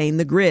maintain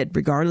the grid,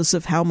 regardless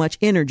of how much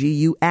energy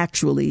you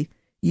actually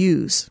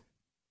use.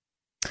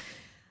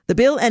 The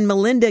Bill and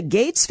Melinda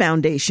Gates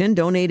Foundation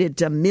donated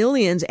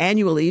millions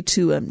annually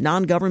to a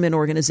non-government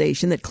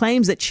organization that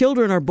claims that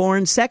children are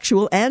born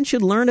sexual and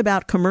should learn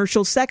about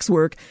commercial sex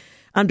work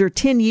under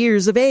 10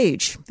 years of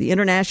age. The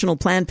International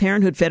Planned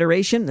Parenthood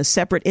Federation, a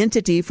separate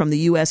entity from the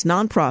U.S.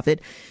 nonprofit,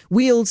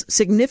 wields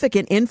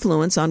significant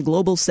influence on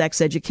global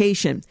sex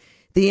education.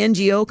 The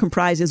NGO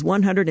comprises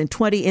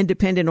 120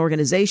 independent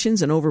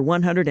organizations in over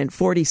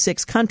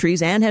 146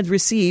 countries and has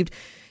received,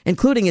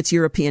 including its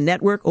European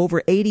network,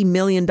 over $80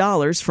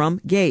 million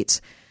from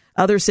Gates.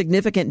 Other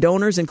significant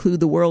donors include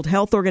the World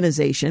Health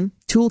Organization.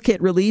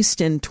 Toolkit released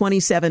in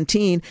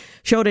 2017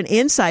 showed an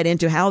insight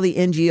into how the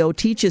NGO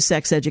teaches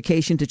sex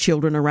education to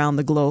children around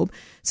the globe.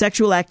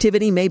 Sexual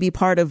activity may be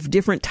part of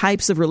different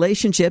types of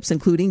relationships,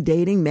 including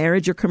dating,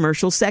 marriage, or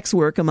commercial sex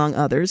work, among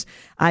others.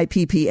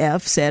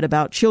 IPPF said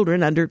about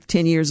children under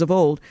 10 years of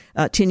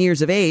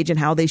age and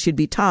how they should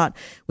be taught,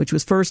 which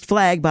was first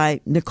flagged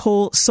by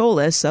Nicole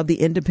Solis of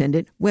the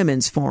Independent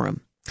Women's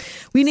Forum.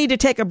 We need to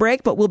take a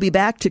break, but we'll be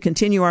back to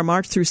continue our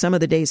march through some of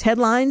the day's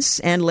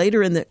headlines, and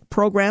later in the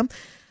program,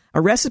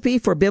 a recipe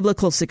for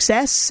biblical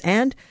success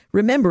and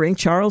remembering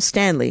Charles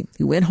Stanley,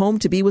 who went home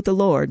to be with the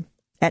Lord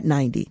at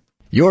 90.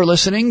 You're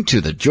listening to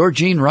the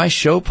Georgene Rice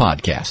Show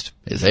podcast.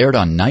 It's aired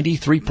on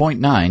 93.9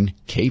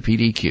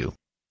 KPDQ.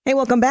 Hey,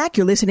 welcome back.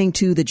 You're listening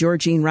to the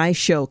Georgene Rice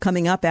Show.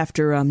 Coming up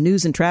after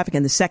news and traffic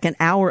in the second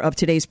hour of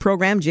today's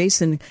program,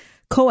 Jason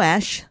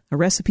Koash, a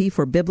recipe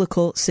for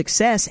biblical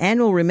success, and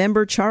we'll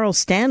remember Charles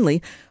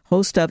Stanley,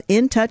 host of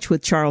In Touch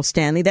with Charles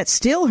Stanley, that's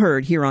still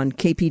heard here on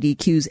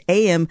KPDQ's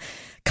AM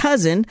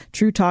cousin,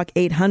 True Talk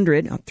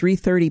 800 on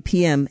 3:30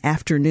 p.m.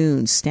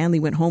 afternoons.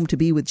 Stanley went home to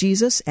be with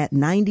Jesus at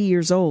 90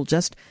 years old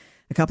just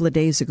a couple of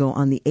days ago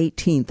on the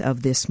 18th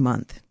of this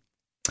month.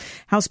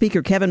 House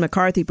Speaker Kevin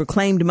McCarthy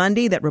proclaimed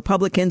Monday that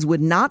Republicans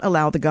would not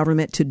allow the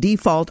government to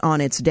default on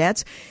its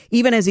debts,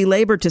 even as he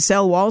labored to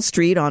sell Wall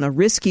Street on a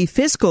risky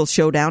fiscal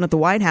showdown at the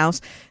White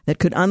House that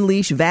could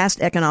unleash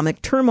vast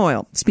economic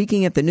turmoil.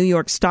 Speaking at the New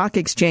York Stock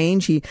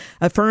Exchange, he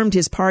affirmed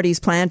his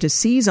party's plan to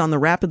seize on the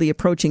rapidly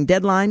approaching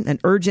deadline, an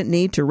urgent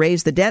need to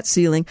raise the debt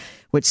ceiling,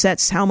 which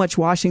sets how much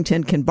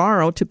Washington can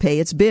borrow to pay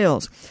its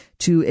bills,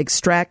 to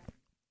extract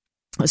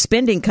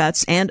spending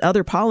cuts and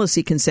other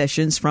policy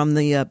concessions from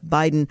the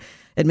Biden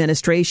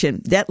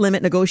administration. Debt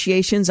limit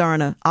negotiations are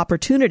an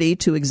opportunity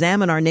to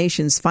examine our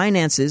nation's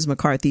finances,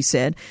 McCarthy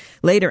said,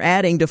 later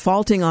adding,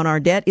 defaulting on our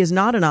debt is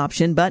not an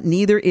option, but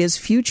neither is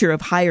future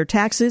of higher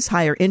taxes,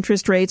 higher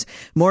interest rates,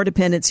 more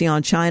dependency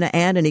on China,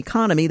 and an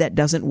economy that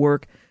doesn't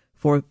work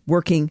for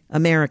working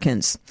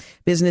Americans.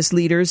 Business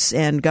leaders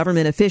and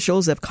government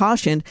officials have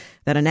cautioned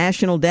that a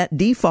national debt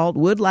default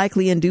would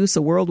likely induce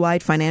a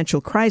worldwide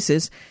financial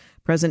crisis.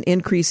 Present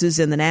increases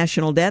in the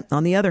national debt,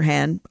 on the other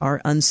hand,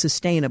 are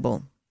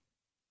unsustainable.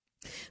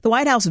 The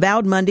White House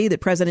vowed Monday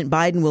that President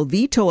Biden will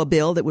veto a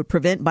bill that would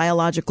prevent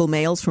biological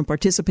males from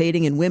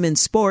participating in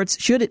women's sports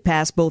should it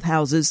pass both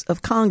houses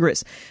of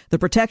Congress. The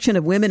Protection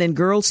of Women and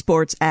Girls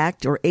Sports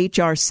Act, or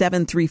H.R.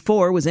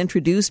 734, was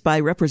introduced by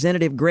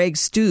Representative Greg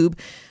Steube,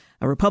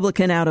 a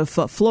Republican out of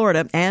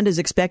Florida, and is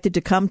expected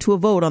to come to a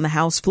vote on the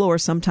House floor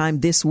sometime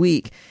this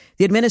week.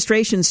 The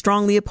administration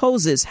strongly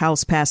opposes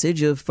House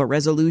passage of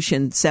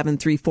Resolution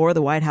 734,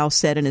 the White House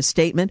said in a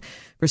statement.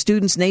 For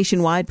students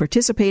nationwide,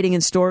 participating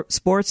in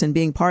sports and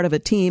being part of a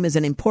team is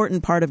an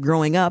important part of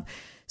growing up,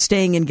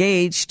 staying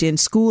engaged in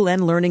school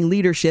and learning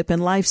leadership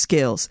and life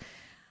skills.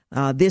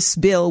 This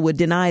bill would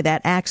deny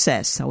that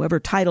access. However,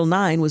 Title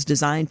IX was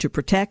designed to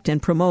protect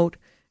and promote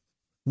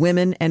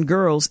women and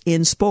girls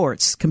in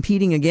sports,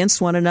 competing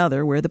against one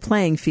another where the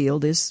playing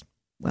field is,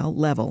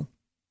 level.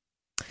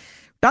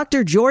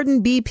 Dr.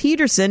 Jordan B.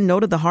 Peterson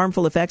noted the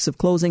harmful effects of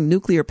closing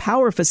nuclear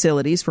power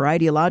facilities for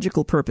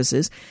ideological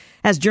purposes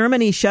as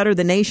Germany shuttered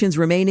the nation's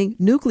remaining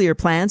nuclear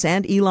plants,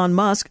 and Elon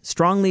Musk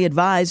strongly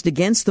advised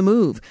against the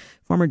move.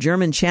 Former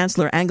German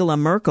Chancellor Angela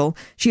Merkel,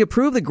 she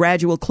approved the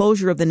gradual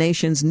closure of the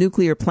nation's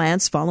nuclear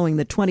plants following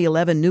the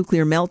 2011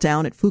 nuclear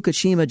meltdown at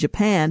Fukushima,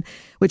 Japan,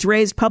 which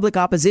raised public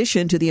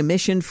opposition to the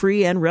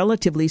emission-free and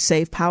relatively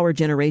safe power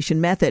generation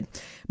method.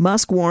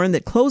 Musk warned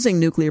that closing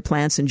nuclear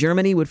plants in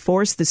Germany would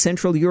force the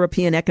Central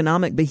European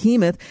economic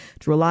behemoth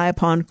to rely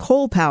upon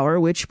coal power,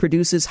 which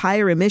produces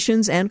higher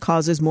emissions and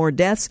causes more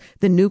deaths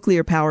than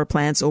nuclear power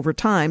plants over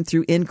time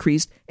through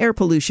increased air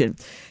pollution.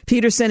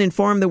 Peterson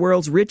informed the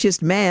world's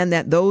richest man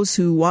that those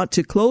who want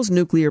to close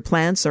nuclear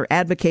plants are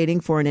advocating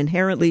for an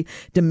inherently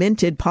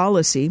demented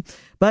policy.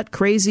 But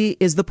crazy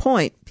is the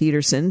point,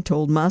 Peterson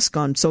told Musk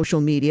on social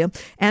media.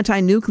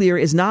 Anti-nuclear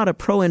is not a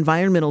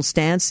pro-environmental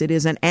stance. It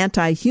is an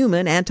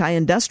anti-human,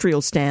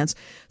 anti-industrial stance.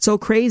 So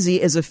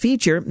crazy is a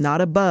feature, not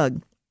a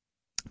bug.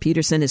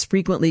 Peterson has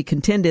frequently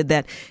contended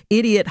that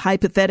idiot,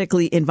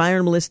 hypothetically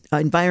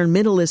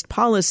environmentalist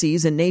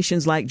policies in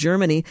nations like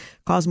Germany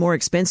cause more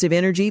expensive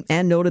energy,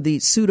 and noted the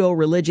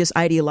pseudo-religious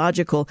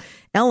ideological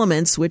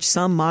elements which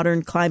some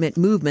modern climate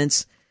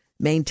movements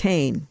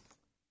maintain.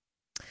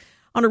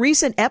 On a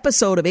recent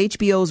episode of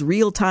HBO's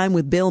Real Time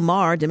with Bill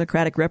Maher,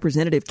 Democratic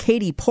Representative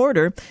Katie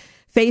Porter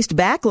faced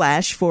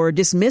backlash for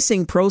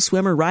dismissing pro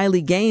swimmer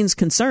Riley Gaines'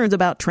 concerns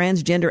about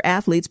transgender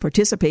athletes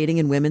participating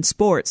in women's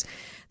sports.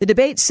 The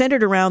debate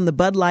centered around the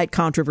Bud Light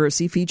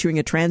controversy featuring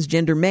a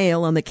transgender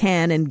male on the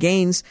can, and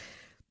Gaines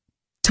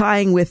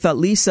tying with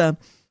Lisa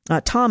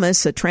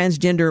Thomas, a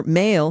transgender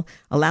male,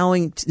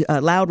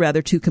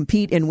 allowed to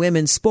compete in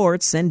women's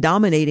sports and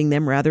dominating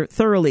them rather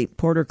thoroughly.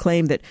 Porter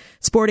claimed that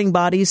sporting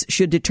bodies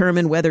should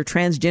determine whether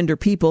transgender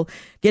people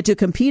get to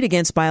compete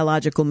against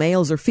biological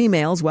males or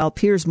females, while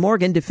Piers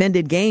Morgan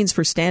defended Gaines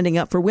for standing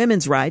up for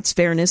women's rights,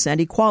 fairness,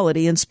 and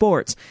equality in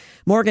sports.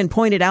 Morgan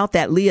pointed out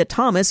that Leah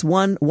Thomas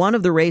won one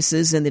of the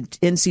races in the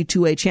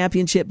NCAA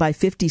championship by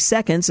 50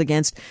 seconds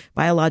against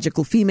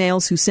biological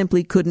females who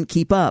simply couldn't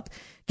keep up.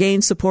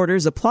 Gaines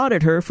supporters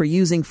applauded her for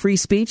using free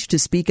speech to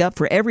speak up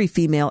for every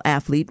female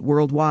athlete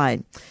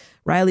worldwide.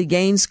 Riley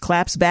Gaines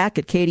claps back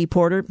at Katie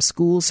Porter,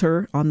 schools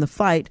her on the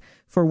fight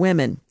for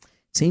women.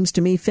 Seems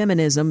to me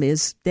feminism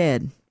is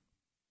dead.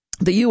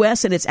 The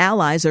U.S. and its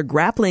allies are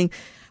grappling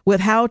with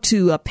how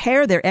to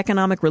pair their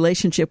economic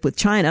relationship with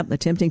China,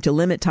 attempting to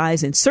limit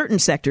ties in certain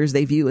sectors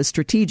they view as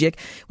strategic,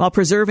 while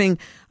preserving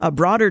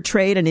broader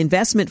trade and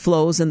investment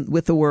flows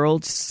with the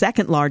world's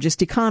second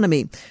largest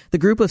economy. The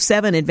Group of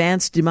 7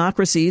 advanced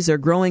democracies are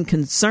growing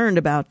concerned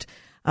about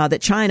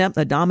that China,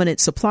 a dominant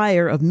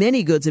supplier of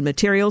many goods and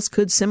materials,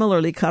 could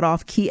similarly cut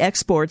off key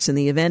exports in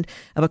the event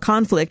of a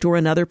conflict or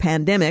another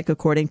pandemic,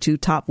 according to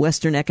top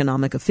Western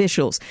economic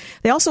officials.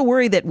 They also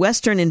worry that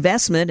Western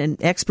investment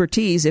and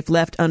expertise, if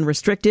left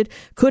unrestricted,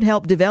 could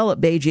help develop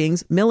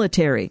Beijing's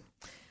military.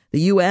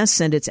 The U.S.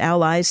 and its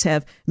allies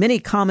have many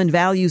common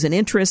values and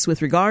interests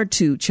with regard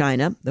to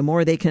China. The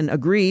more they can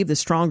agree, the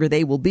stronger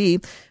they will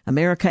be.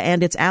 America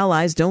and its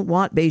allies don't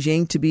want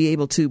Beijing to be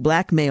able to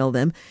blackmail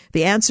them.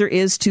 The answer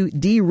is to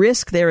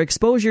de-risk their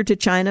exposure to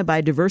China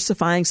by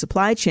diversifying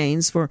supply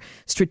chains for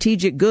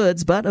strategic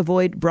goods, but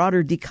avoid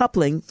broader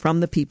decoupling from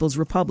the People's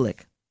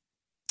Republic.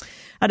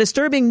 A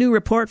disturbing new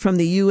report from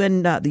the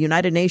the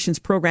United Nations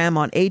Program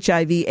on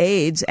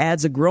HIV/AIDS,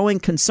 adds a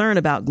growing concern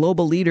about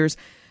global leaders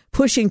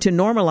pushing to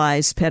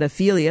normalize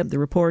pedophilia. The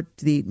report,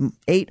 the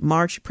 8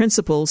 March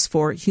Principles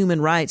for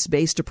Human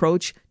Rights-Based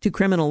Approach to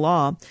Criminal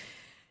Law,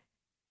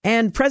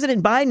 And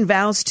President Biden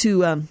vows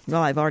to,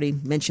 I've already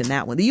mentioned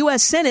that one. The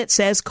U.S. Senate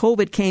says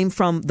COVID came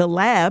from the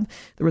lab.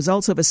 The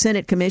results of a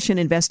Senate commission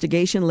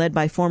investigation led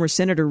by former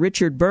Senator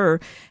Richard Burr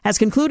has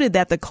concluded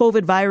that the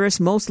COVID virus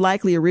most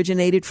likely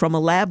originated from a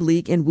lab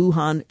leak in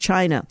Wuhan,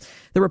 China.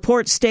 The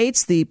report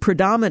states the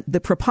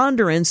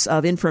preponderance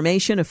of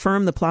information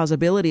affirm the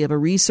plausibility of a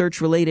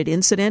research-related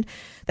incident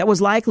that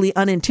was likely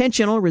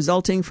unintentional,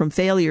 resulting from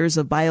failures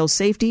of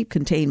biosafety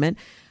containment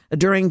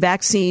during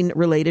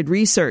vaccine-related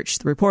research.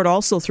 The report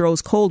also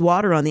throws cold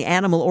water on the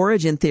animal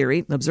origin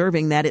theory,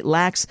 observing that it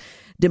lacks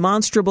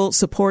demonstrable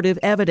supportive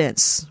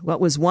evidence.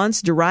 What was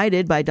once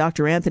derided by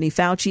Dr. Anthony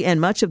Fauci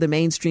and much of the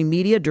mainstream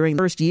media during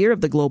the first year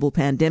of the global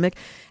pandemic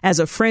as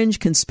a fringe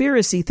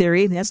conspiracy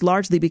theory has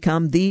largely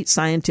become the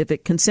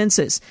scientific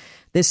consensus.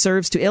 This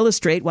serves to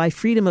illustrate why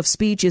freedom of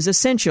speech is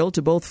essential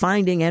to both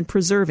finding and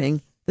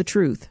preserving the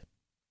truth.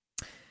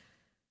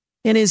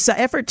 In his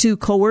effort to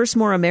coerce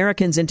more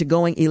Americans into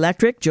going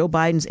electric, Joe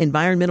Biden's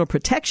Environmental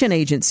Protection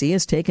Agency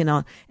has taken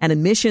on an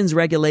emissions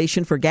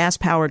regulation for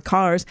gas-powered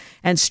cars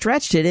and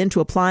stretched it into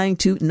applying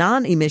to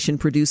non-emission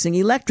producing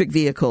electric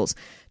vehicles.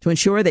 To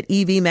ensure that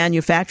EV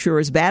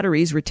manufacturers'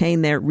 batteries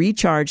retain their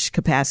recharge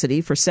capacity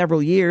for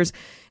several years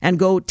and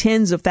go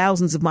tens of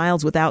thousands of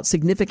miles without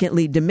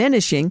significantly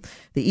diminishing,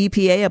 the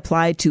EPA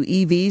applied to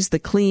EVs the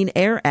Clean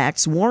Air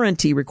Act's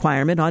warranty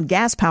requirement on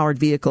gas-powered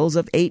vehicles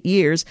of 8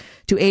 years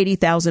to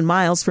 80,000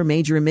 miles for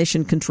major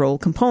emission control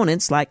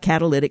components like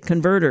catalytic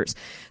converters.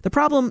 The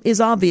problem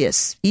is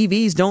obvious.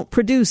 EVs don't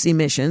produce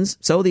emissions,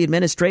 so the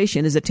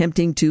administration is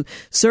attempting to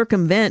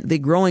circumvent the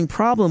growing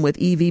problem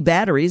with EV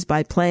batteries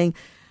by playing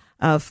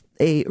of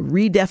a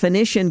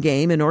redefinition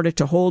game in order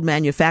to hold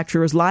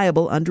manufacturers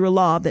liable under a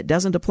law that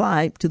doesn't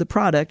apply to the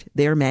product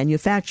they're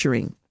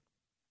manufacturing.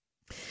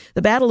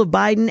 The battle of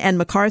Biden and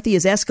McCarthy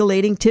is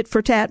escalating tit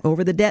for tat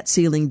over the debt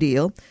ceiling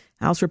deal.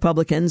 House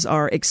Republicans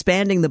are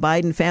expanding the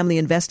Biden family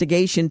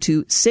investigation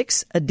to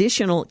 6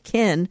 additional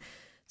kin.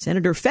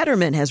 Senator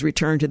Fetterman has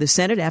returned to the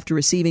Senate after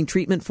receiving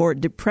treatment for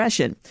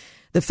depression.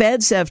 The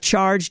feds have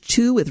charged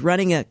 2 with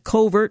running a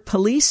covert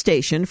police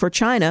station for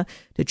China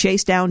to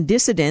chase down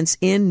dissidents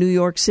in New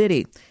York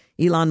City.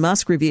 Elon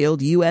Musk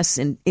revealed U.S.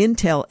 and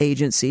intel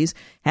agencies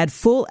had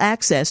full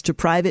access to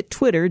private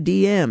Twitter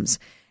DMs.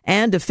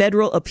 And a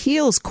federal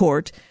appeals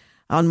court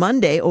on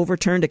Monday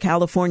overturned a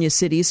California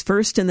city's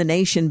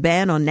first-in-the-nation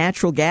ban on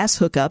natural gas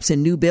hookups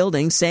in new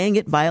buildings, saying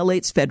it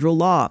violates federal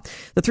law.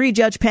 The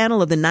 3-judge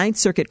panel of the Ninth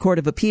Circuit Court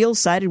of Appeals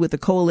sided with the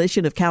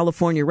Coalition of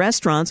California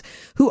Restaurants,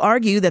 who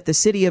argue that the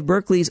city of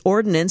Berkeley's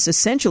ordinance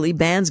essentially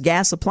bans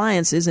gas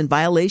appliances in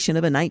violation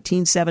of a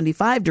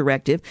 1975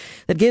 directive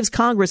that gives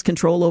Congress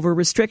control over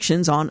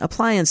restrictions on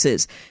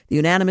appliances. The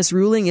unanimous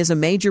ruling is a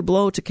major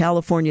blow to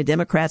California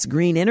Democrats'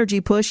 green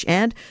energy push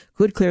and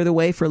could clear the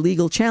way for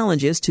legal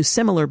challenges to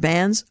similar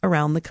bans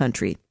around the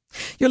country.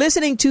 You're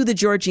listening to The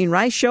Georgene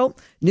Rice Show.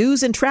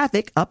 News and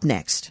traffic up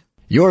next.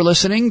 You're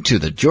listening to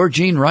The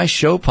Georgene Rice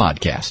Show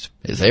podcast.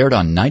 It's aired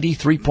on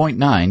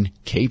 93.9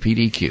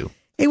 KPDQ.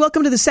 Hey,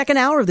 welcome to the second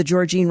hour of The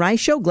Georgene Rice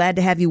Show. Glad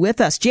to have you with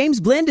us. James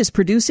Blend is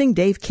producing,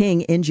 Dave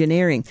King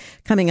engineering.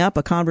 Coming up,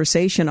 a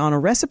conversation on a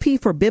recipe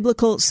for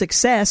biblical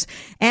success.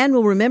 And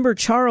we'll remember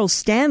Charles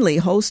Stanley,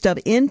 host of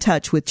In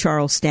Touch with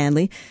Charles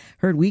Stanley.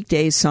 Heard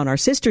weekdays on our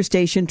sister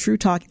station, True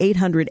Talk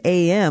 800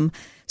 AM.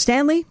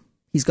 Stanley,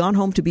 he's gone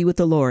home to be with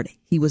the Lord.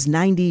 He was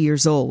 90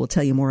 years old. We'll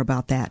tell you more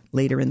about that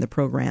later in the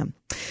program.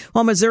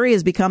 Well, Missouri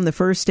has become the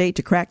first state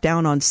to crack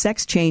down on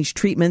sex change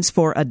treatments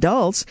for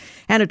adults,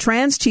 and a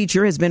trans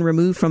teacher has been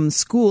removed from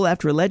school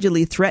after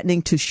allegedly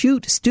threatening to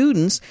shoot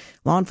students.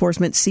 Law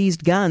enforcement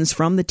seized guns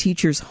from the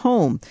teacher's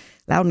home.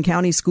 Loudoun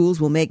County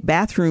schools will make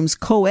bathrooms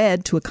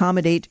co-ed to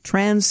accommodate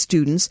trans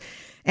students,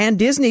 and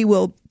Disney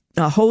will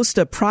host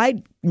a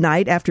Pride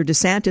Night after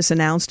DeSantis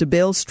announced a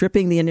bill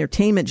stripping the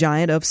entertainment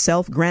giant of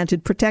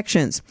self-granted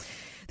protections.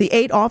 The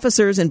 8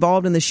 officers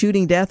involved in the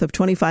shooting death of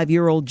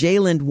 25-year-old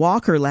Jayland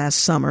Walker last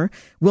summer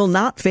will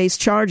not face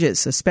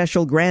charges. A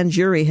special grand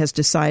jury has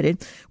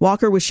decided.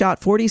 Walker was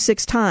shot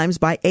 46 times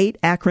by 8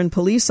 Akron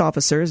police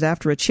officers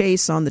after a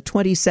chase on the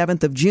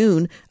 27th of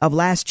June of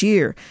last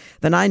year.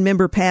 The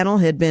 9-member panel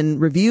had been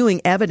reviewing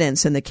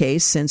evidence in the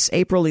case since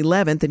April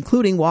 11th,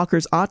 including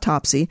Walker's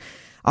autopsy,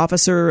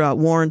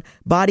 officer-worn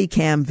body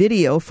cam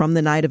video from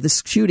the night of the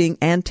shooting,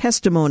 and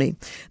testimony.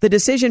 The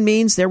decision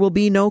means there will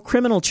be no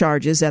criminal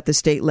charges at the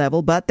state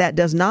level, but that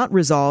does not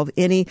resolve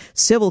any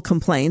civil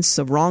complaints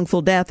of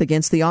wrongful death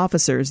against the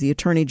officers, the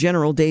Attorney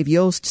General Dave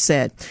Yost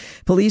said.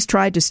 Police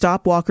tried to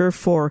stop Walker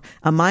for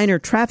a minor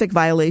traffic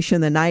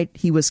violation the night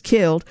he was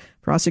killed.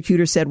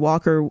 Prosecutors said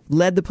Walker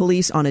led the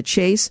police on a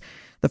chase.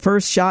 The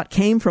first shot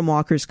came from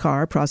Walker's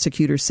car,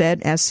 prosecutors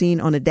said, as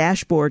seen on a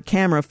dashboard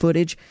camera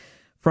footage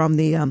from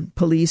the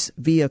police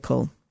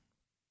vehicle.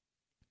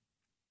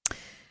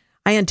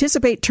 I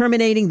anticipate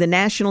terminating the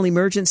national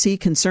emergency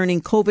concerning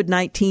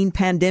COVID-19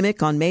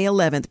 pandemic on May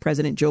 11th,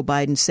 President Joe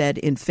Biden said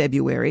in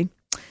February.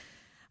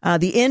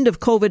 The end of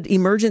COVID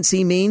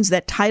emergency means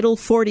that Title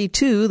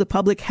 42, the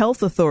Public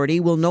Health Authority,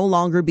 will no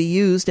longer be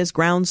used as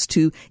grounds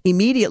to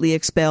immediately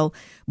expel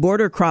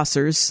border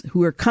crossers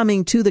who are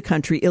coming to the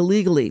country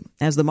illegally.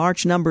 As the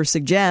March number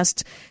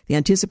suggests, the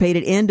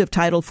anticipated end of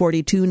Title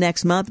 42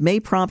 next month may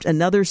prompt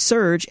another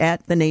surge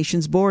at the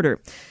nation's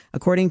border.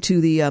 According to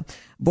the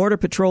Border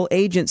Patrol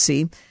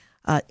Agency,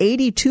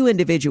 82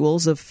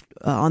 individuals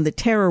on the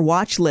terror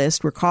watch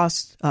list were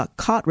caught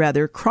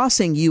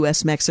crossing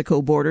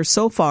U.S.-Mexico border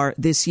so far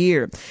this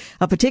year.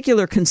 A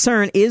particular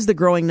concern is the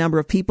growing number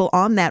of people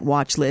on that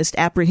watch list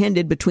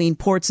apprehended between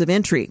ports of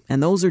entry,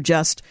 and those are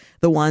just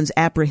the ones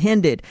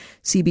apprehended.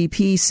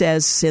 CBP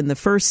says in the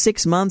first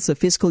 6 months of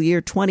fiscal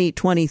year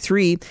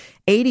 2023,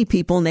 80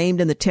 people named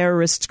in the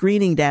terrorist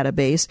screening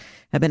database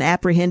have been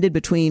apprehended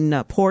between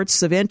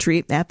ports of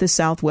entry at the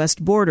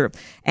southwest border,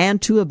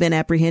 and 2 have been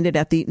apprehended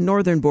at the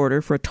northern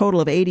border, for a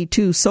total of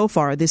 82 so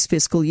far this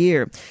fiscal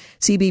year.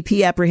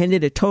 CBP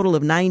apprehended a total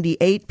of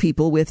 98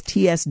 people with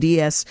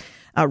TSDS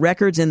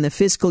records in the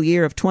fiscal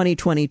year of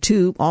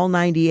 2022, all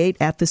 98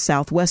 at the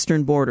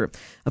southwestern border.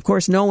 Of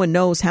course, no one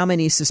knows how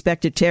many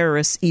suspected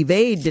terrorists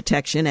evade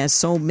detection, as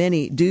so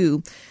many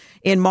do.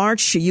 In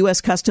March, U.S.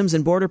 Customs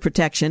and Border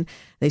Protection,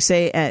 they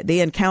say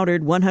they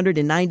encountered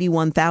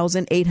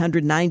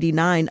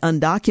 191,899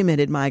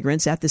 undocumented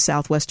migrants at the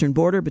southwestern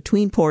border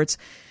between ports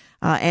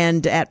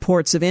and at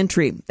ports of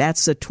entry.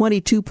 That's a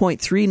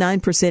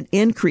 22.39%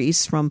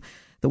 increase from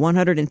the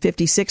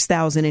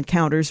 156,000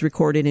 encounters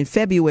recorded in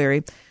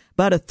February,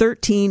 but a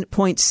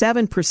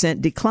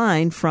 13.7%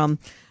 decline from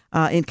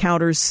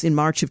encounters in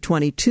March of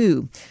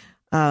 22.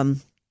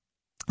 The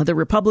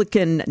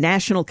Republican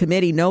National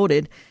Committee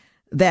noted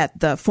that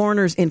the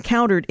foreigners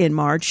encountered in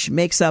March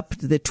makes up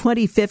the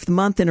 25th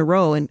month in a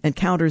row in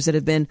encounters that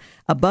have been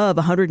above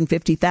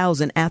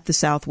 150,000 at the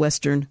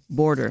southwestern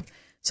border.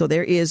 So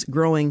there is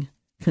growing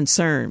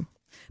concern.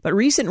 But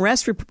recent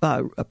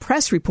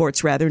press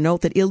reports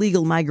note that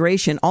illegal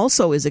migration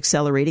also is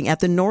accelerating at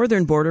the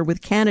northern border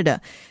with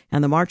Canada,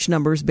 and the March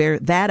numbers bear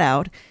that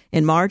out.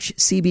 In March,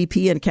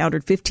 CBP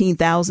encountered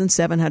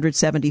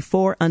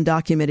 15,774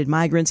 undocumented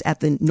migrants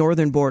at the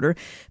northern border,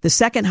 the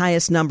second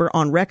highest number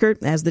on record,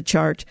 as the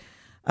chart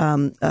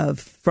from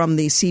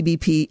the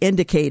CBP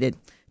indicated.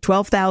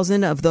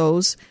 12,000 of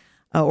those,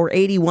 or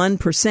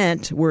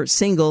 81%, were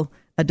single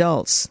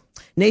adults.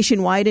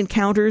 Nationwide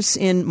encounters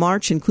in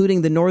March,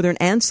 including the northern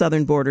and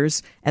southern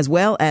borders, as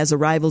well as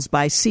arrivals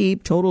by sea,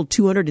 totaled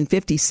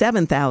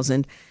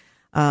 257,000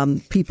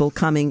 people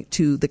coming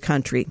to the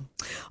country.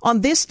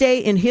 On this day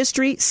in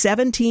history,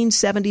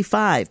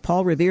 1775,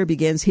 Paul Revere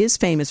begins his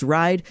famous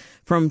ride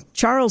from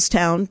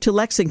Charlestown to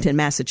Lexington,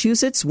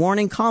 Massachusetts,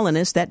 warning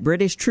colonists that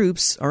British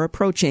troops are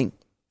approaching.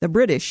 The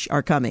British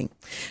are coming.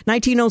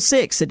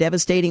 1906, a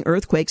devastating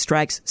earthquake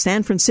strikes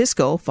San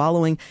Francisco,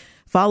 followed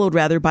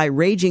by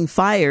raging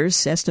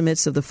fires.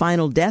 Estimates of the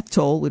final death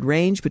toll would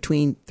range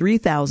between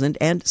 3,000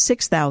 and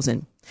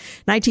 6,000.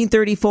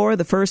 1934,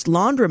 the first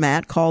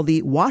laundromat, called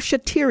the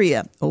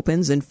Washateria,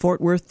 opens in Fort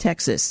Worth,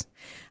 Texas.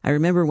 I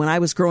remember when I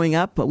was growing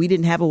up, but we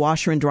didn't have a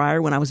washer and dryer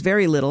when I was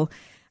very little,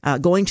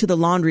 going to the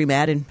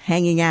laundromat and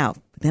hanging out.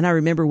 But then I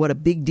remember what a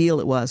big deal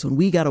it was when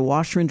we got a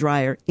washer and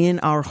dryer in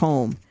our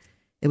home.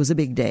 It was a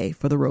big day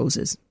for the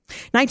Roses.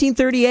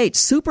 1938,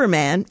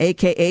 Superman,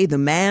 a.k.a. the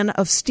Man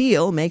of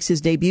Steel, makes his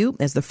debut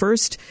as the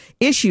first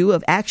issue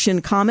of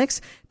Action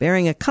Comics,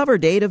 bearing a cover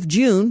date of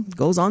June,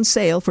 goes on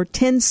sale for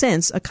 10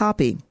 cents a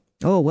copy.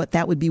 Oh, what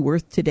that would be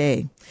worth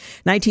today.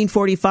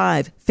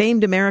 1945,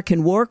 famed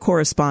American war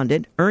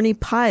correspondent Ernie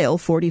Pyle,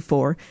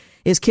 44,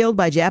 is killed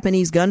by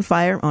Japanese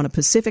gunfire on a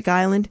Pacific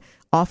island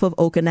off of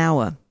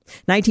Okinawa.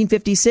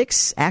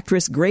 1956,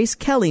 actress Grace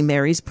Kelly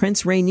marries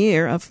Prince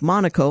Rainier of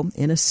Monaco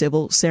in a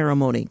civil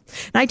ceremony.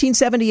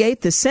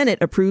 1978, the Senate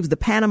approves the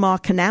Panama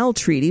Canal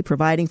Treaty,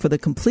 providing for the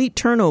complete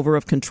turnover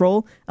of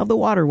control of the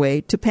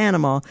waterway to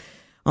Panama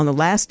on the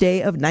last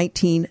day of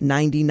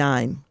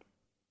 1999.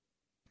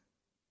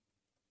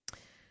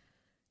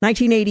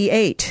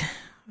 1988,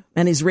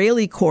 an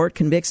Israeli court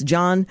convicts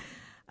John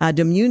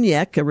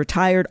Demjaniak, a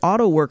retired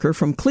auto worker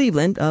from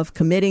Cleveland, of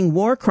committing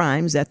war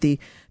crimes at the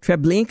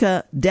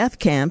Treblinka death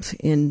camp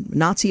in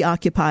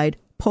Nazi-occupied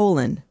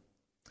Poland.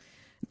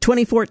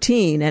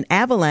 2014, an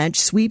avalanche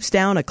sweeps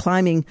down a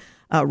climbing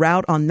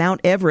route on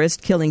Mount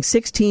Everest, killing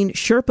 16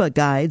 Sherpa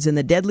guides in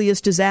the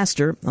deadliest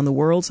disaster on the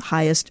world's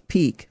highest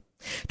peak.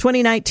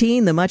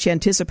 2019, the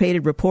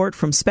much-anticipated report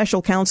from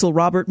Special Counsel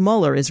Robert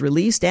Mueller is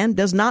released and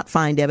does not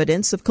find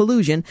evidence of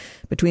collusion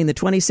between the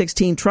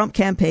 2016 Trump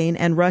campaign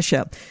and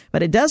Russia.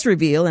 But it does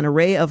reveal an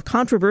array of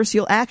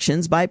controversial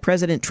actions by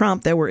President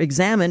Trump that were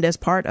examined as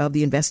part of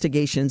the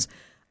investigation's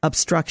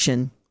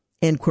obstruction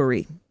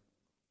inquiry.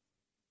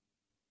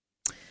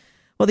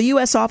 Well, the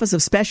U.S. Office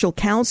of Special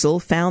Counsel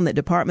found that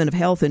Department of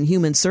Health and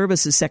Human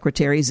Services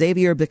Secretary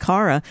Xavier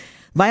Becerra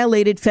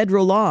violated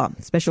federal law.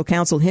 Special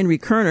Counsel Henry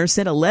Kerner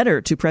sent a letter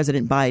to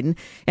President Biden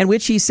in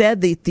which he said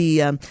that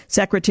the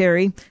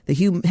Secretary,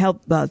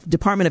 the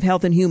Department of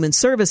Health and Human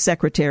Service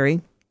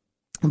Secretary,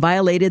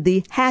 violated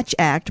the Hatch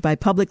Act by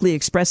publicly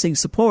expressing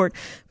support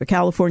for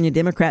California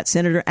Democrat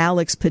Senator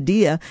Alex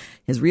Padilla,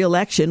 his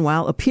reelection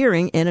while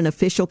appearing in an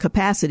official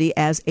capacity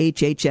as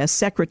HHS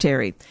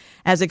Secretary.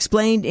 As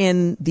explained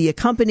in the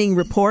accompanying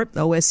report,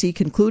 OSC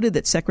concluded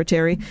that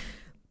Secretary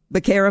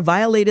Becerra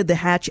violated the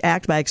Hatch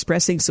Act by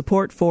expressing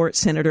support for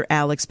Senator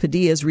Alex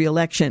Padilla's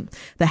reelection.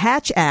 The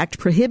Hatch Act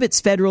prohibits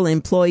federal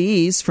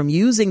employees from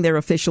using their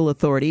official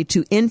authority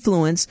to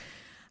influence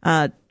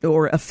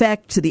or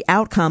affect the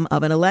outcome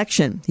of an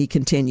election, he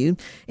continued.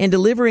 In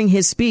delivering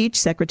his speech,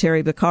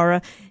 Secretary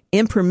Becerra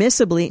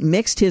impermissibly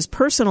mixed his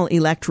personal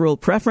electoral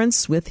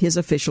preference with his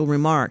official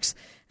remarks.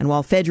 And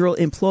while federal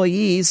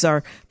employees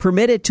are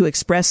permitted to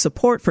express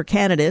support for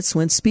candidates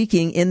when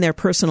speaking in their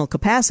personal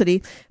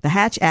capacity, the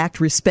Hatch Act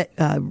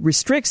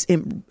restricts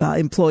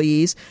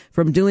employees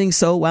from doing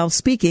so while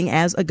speaking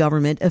as a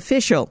government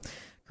official.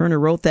 Kerner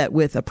wrote that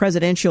with a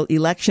presidential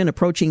election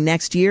approaching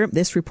next year,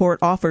 this report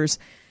offers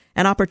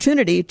an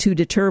opportunity to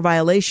deter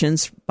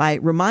violations by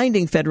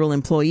reminding federal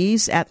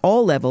employees at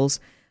all levels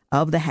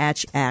of the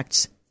Hatch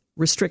Act's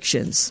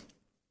restrictions.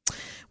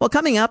 Well,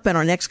 coming up in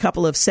our next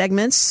couple of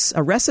segments,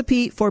 a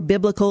recipe for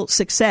biblical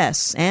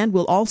success. And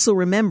we'll also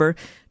remember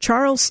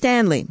Charles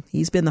Stanley.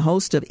 He's been the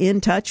host of In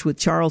Touch with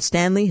Charles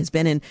Stanley, has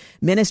been in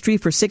ministry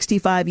for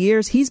 65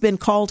 years. He's been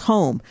called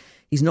home.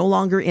 He's no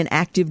longer in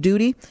active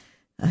duty.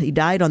 He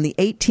died on the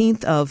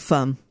 18th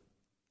of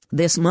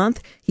this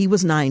month. He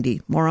was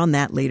 90. More on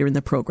that later in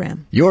the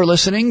program. You're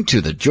listening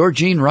to the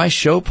Georgene Rice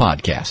Show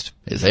podcast.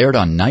 It's aired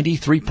on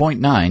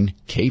 93.9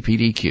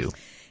 KPDQ.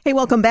 Hey,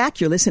 welcome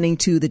back. You're listening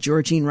to the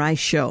Georgene Rice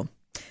Show.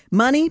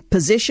 Money,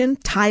 position,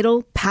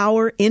 title,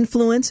 power,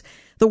 influence.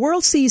 The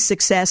world sees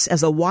success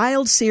as a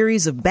wild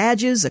series of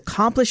badges,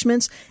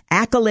 accomplishments,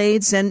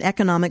 accolades, and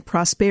economic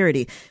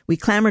prosperity. We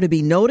clamor to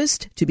be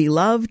noticed, to be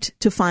loved,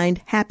 to find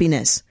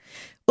happiness.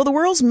 Well, the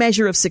world's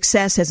measure of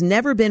success has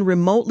never been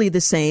remotely the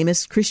same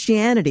as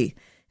Christianity.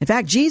 In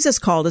fact, Jesus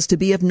called us to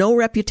be of no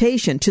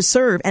reputation, to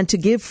serve and to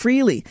give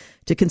freely,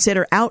 to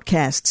consider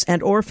outcasts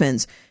and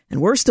orphans, and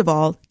worst of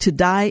all, to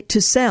die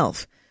to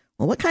self.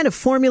 Well, what kind of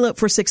formula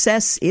for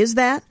success is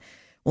that?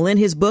 Well, in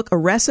his book, A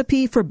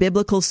Recipe for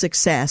Biblical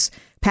Success,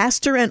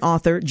 pastor and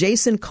author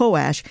Jason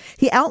Koash,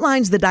 he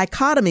outlines the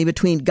dichotomy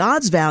between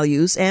God's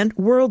values and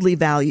worldly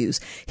values.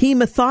 He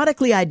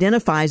methodically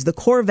identifies the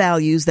core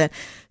values that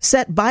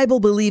set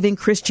Bible-believing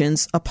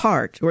Christians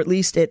apart, or at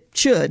least it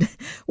should.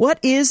 What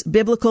is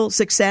biblical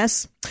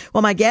success?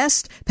 Well, my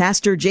guest,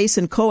 Pastor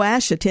Jason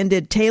Koash,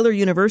 attended Taylor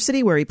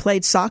University, where he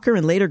played soccer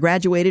and later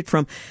graduated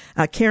from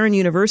Cairn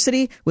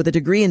University with a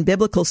degree in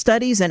biblical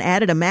studies and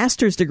added a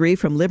master's degree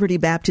from Liberty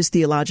Baptist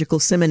Theological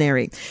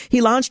Seminary.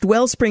 He launched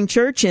Wellspring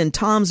Church in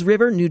Toms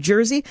River, New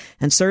Jersey,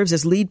 and serves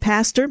as lead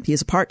pastor. He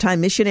is a part-time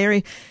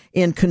missionary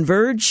in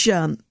Converge,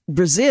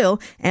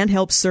 Brazil, and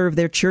helps serve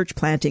their church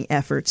planting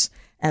efforts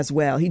as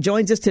well. He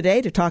joins us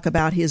today to talk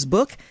about his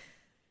book,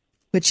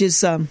 which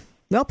is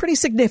pretty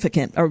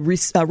significant, a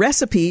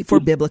recipe for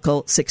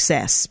biblical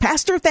success.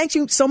 Pastor, thank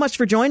you so much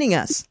for joining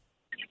us.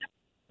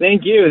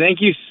 Thank you.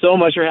 Thank you so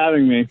much for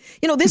having me.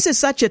 You know, this is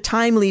such a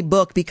timely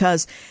book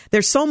because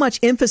there's so much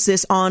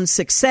emphasis on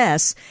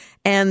success,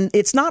 and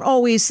it's not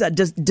always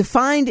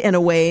defined in a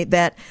way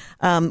that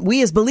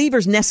we as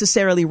believers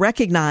necessarily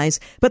recognize,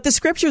 but the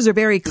scriptures are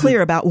very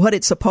clear about what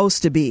it's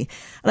supposed to be.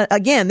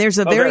 Again, there's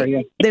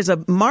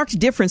a marked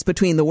difference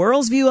between the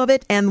world's view of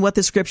it and what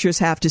the scriptures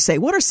have to say.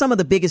 What are some of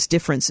the biggest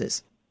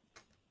differences?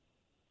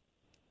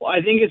 Well,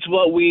 I think it's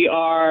what we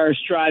are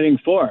striving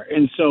for.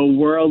 And so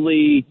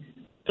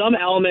some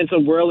elements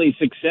of worldly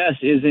success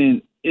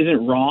isn't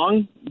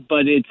wrong,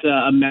 but it's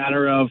a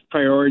matter of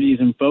priorities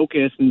and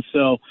focus. And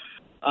so,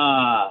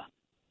 I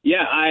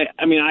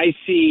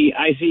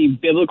see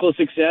biblical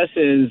success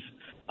as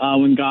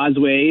when God's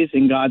ways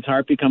and God's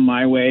heart become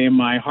my way and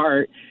my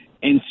heart,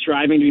 and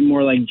striving to be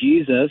more like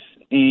Jesus.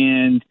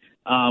 And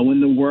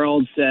when the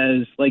world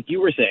says, like you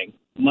were saying,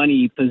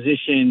 money,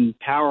 position,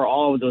 power,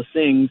 all of those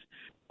things,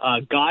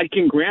 God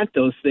can grant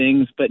those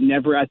things, but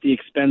never at the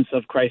expense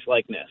of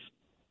Christ-likeness.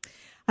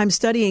 I'm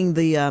studying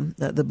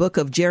the book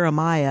of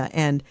Jeremiah,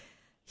 and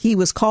he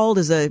was called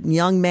as a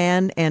young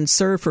man and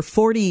served for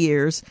 40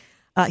 years.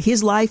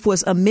 His life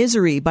was a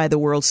misery by the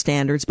world's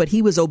standards, but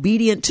he was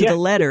obedient to the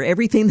letter,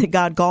 everything that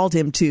God called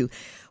him to.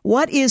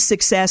 What is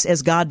success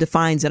as God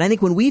defines it? I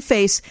think when we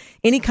face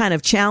any kind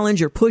of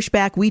challenge or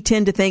pushback, we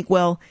tend to think,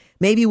 well,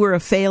 maybe we're a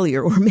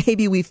failure, or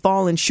maybe we've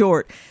fallen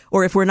short,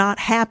 or if we're not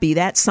happy,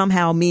 that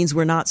somehow means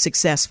we're not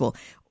successful.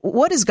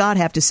 What does God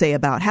have to say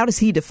about it? How does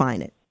he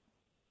define it?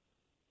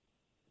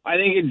 I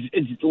think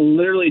it's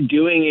literally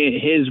doing it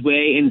his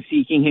way and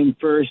seeking him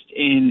first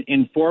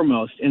and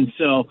foremost. And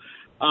so,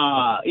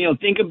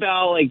 think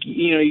about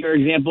your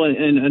example,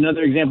 and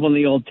another example in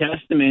the Old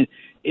Testament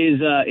is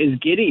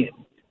Gideon.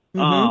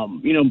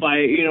 Mm-hmm.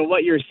 By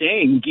what you're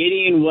saying,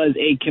 Gideon was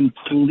a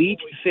complete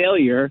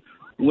failure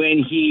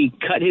when he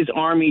cut his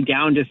army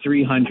down to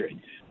 300.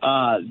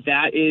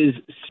 That is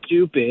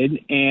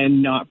stupid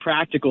and not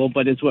practical,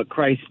 but it's what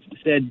Christ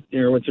said,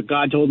 or what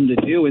God told him to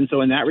do. And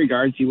so in that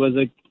regards, he was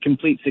a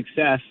complete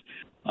success.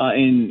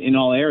 in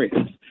all areas.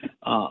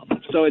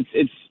 So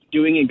it's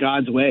doing it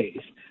God's ways,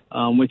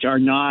 which are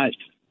not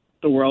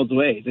the world's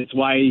ways. It's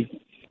why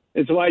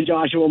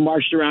Joshua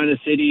marched around a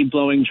city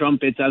blowing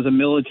trumpets as a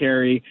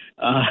military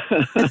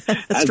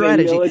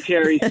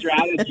military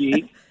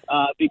strategy,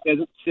 because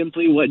it's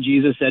simply what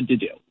Jesus said to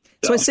do.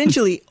 So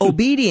essentially,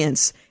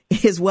 obedience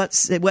is what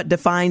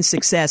defines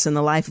success in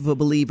the life of a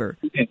believer.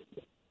 Okay.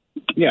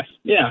 Yes,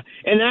 yeah,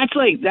 and that's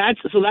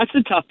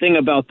the tough thing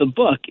about the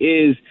book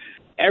is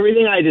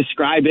everything I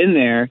describe in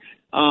there.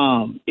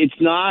 It's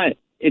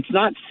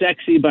not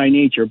sexy by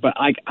nature, but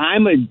like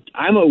I'm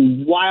a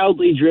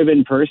wildly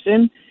driven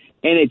person,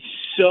 and it's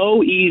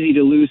so easy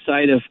to lose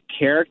sight of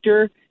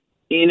character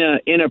in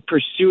a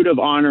pursuit of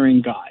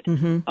honoring God.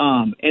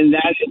 And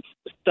that is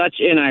such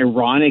an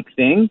ironic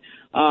thing.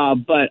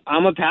 But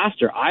I'm a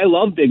pastor. I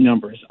love big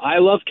numbers. I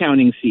love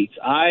counting seats.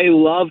 I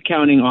love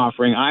counting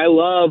offering. I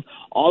love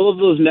all of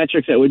those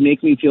metrics that would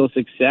make me feel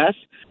success.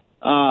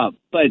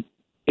 But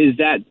is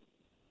that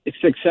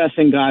success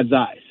in God's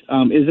eyes?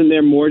 Isn't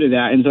there more to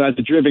that? And so as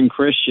a driven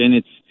Christian,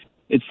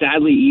 it's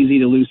sadly easy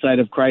to lose sight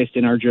of Christ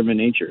in our driven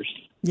natures.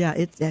 Yeah,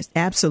 it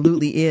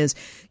absolutely is.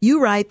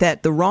 You write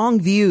that the wrong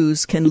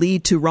views can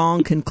lead to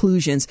wrong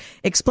conclusions.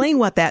 Explain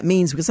what that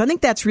means, because I think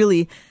that's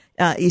really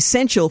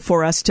essential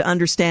for us to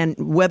understand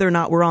whether or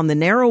not we're on the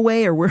narrow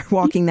way or we're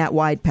walking that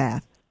wide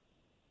path.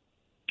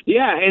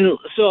 Yeah, and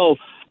so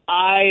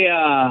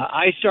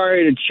I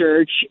started a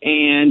church,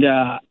 and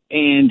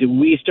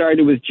we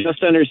started with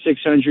just under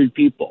 600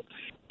 people.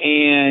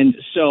 And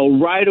so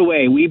right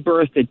away, we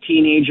birthed a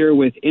teenager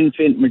with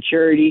infant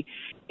maturity,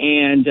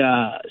 and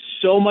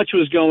so much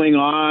was going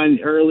on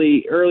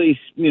early,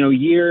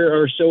 year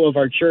or so of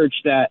our church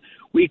that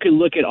we could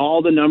look at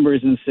all the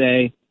numbers and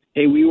say,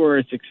 hey, we were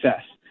a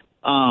success.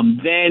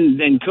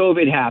 Then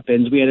COVID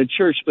happens. We had a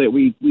church split.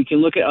 We can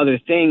look at other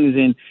things,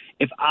 and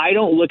if I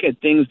don't look at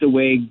things the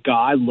way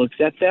God looks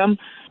at them,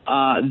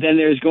 then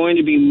there's going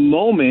to be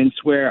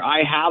moments where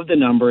I have the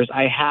numbers,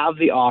 I have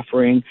the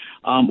offering,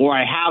 or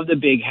I have the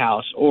big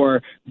house,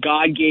 or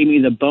God gave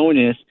me the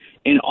bonus,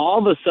 and all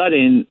of a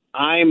sudden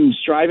I'm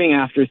striving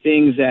after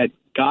things that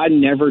God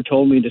never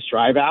told me to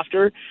strive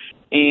after,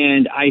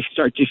 and I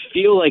start to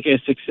feel like a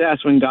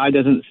success when God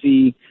doesn't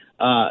see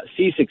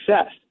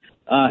success.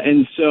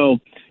 And so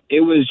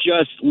it was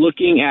just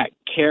looking at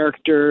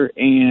character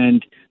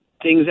and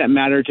things that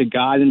matter to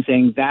God and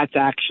saying that's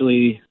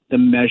actually the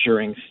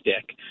measuring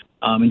stick,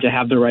 and to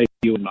have the right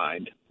view in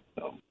mind.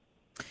 So.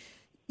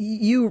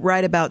 You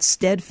write about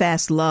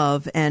steadfast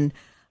love and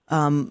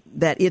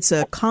that it's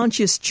a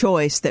conscious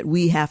choice that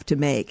we have to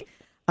make.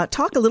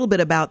 Talk a little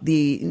bit about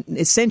the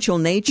essential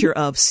nature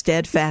of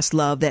steadfast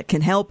love that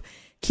can help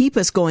keep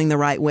us going the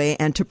right way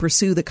and to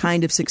pursue the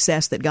kind of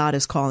success that God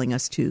is calling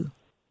us to.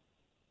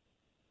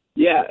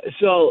 Yeah,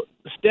 so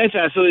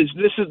steadfast. So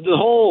the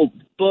whole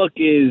book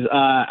is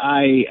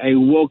I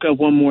woke up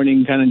one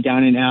morning kind of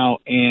down and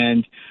out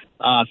and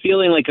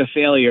feeling like a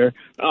failure,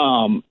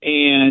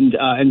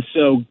 and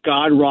so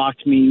God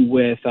rocked me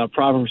with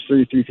Proverbs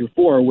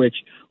 3:3-4, which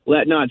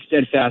let not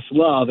steadfast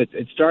love.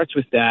 It starts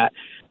with that,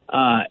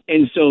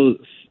 and so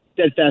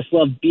steadfast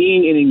love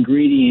being an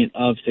ingredient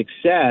of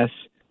success.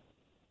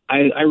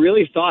 I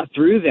really thought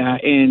through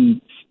that,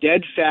 and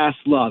steadfast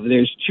love.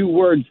 There's two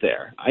words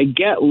there. I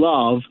get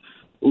love.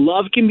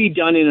 Love can be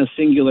done in a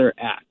singular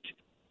act,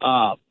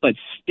 but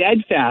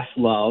steadfast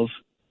love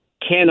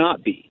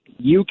cannot be.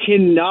 You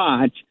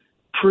cannot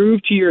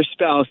prove to your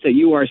spouse that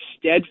you are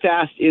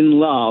steadfast in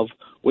love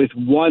with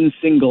one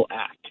single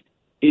act.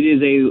 It is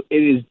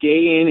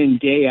day in and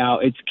day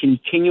out. It's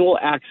continual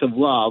acts of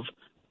love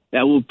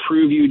that will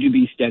prove you to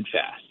be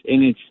steadfast,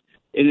 and it's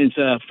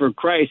for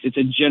Christ. It's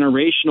a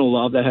generational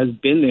love that has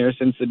been there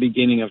since the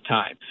beginning of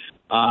time,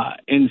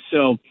 and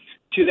so.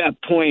 To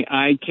that point,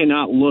 I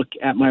cannot look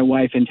at my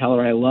wife and tell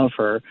her I love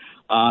her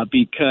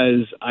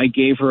because I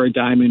gave her a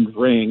diamond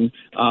ring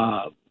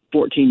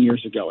 14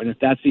 years ago. And if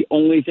that's the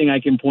only thing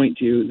I can point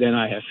to, then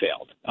I have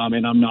failed,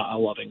 and I'm not a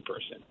loving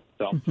person.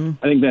 So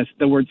I think that's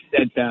the word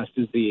steadfast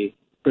is the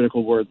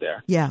critical word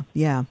there. Yeah,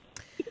 yeah.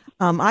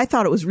 I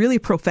thought it was really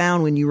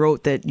profound when you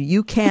wrote that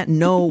you can't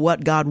know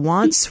what God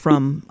wants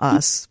from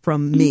us,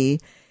 from me,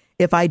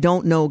 if I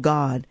don't know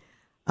God.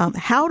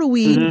 How do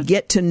we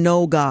get to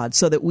know God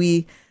so that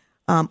we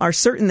are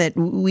certain that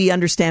we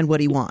understand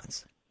what he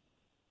wants?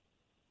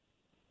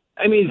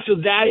 I mean, so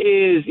that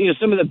is,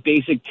 some of the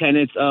basic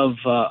tenets of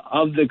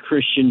the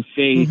Christian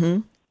faith.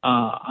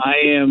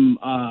 I'm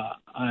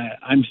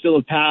still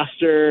a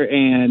pastor,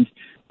 and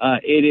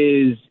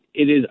it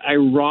is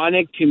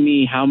ironic to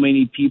me how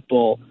many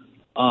people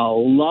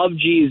love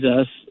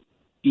Jesus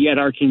yet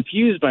are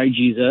confused by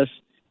Jesus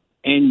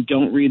and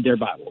don't read their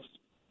Bibles.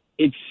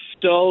 It's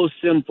so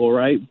simple,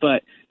 right?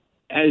 But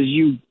as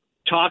you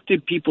talk to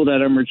people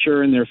that are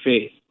mature in their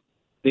faith,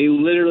 they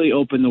literally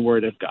open the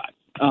Word of God.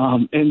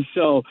 And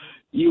so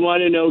you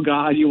want to know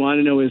God, you want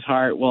to know his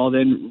heart, well,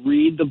 then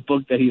read the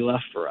book that he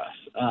left for us,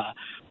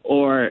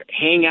 or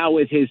hang out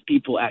with his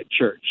people at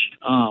church,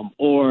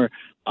 or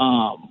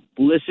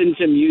listen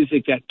to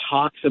music that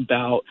talks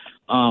about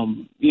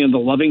the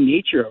loving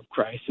nature of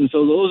Christ. And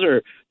so those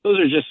are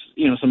just,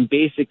 some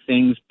basic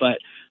things, but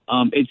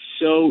it's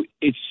so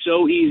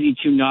easy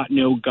to not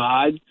know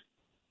God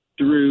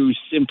through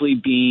simply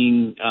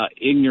being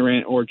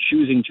ignorant or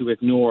choosing to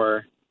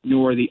ignore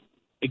the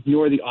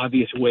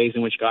obvious ways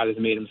in which God has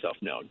made himself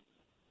known.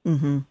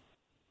 Mm-hmm.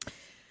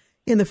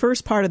 In the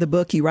first part of the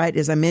book, you write,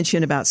 as I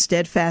mentioned, about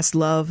steadfast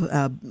love,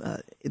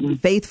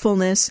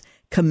 faithfulness,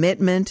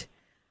 commitment,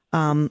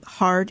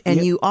 heart,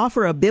 and you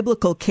offer a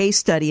biblical case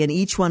study in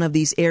each one of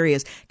these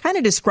areas. Kind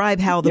of describe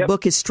how the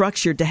book is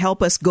structured to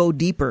help us go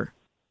deeper.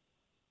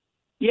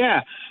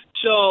 Yeah.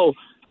 So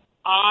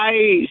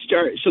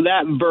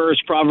that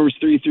verse, Proverbs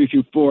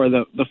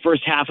 3:3-4, the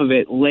first half of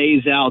it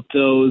lays out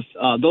those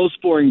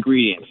 4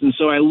 ingredients. And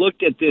so I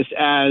looked at this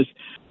as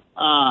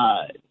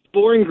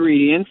 4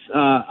 ingredients.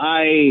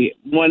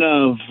 One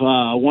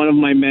of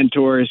my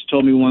mentors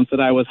told me once that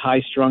I was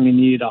high strung and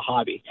needed a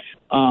hobby.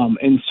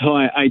 And so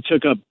I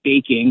took up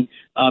baking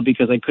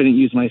because I couldn't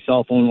use my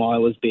cell phone while I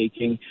was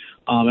baking.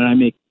 And I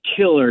make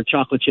killer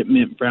chocolate chip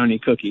mint brownie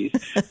cookies.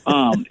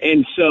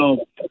 And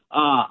so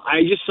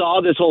I just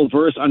saw this whole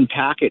verse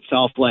unpack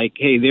itself like,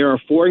 hey, there are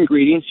 4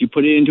 ingredients. You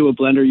put it into a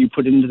blender, you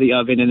put it into the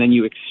oven, and then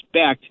you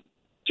expect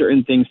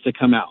certain things to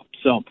come out.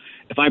 So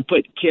if I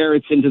put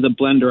carrots into the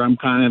blender, I'm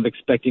kind of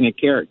expecting a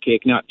carrot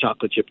cake, not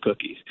chocolate chip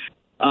cookies.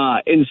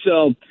 And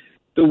so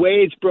the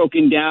way it's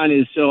broken down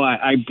is, so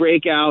I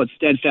break out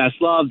steadfast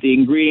love, the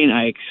ingredient.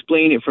 I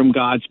explain it from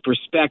God's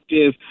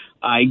perspective.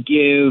 I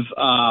give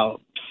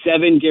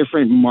 7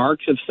 different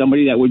marks of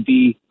somebody that would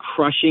be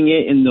crushing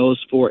it in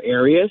those 4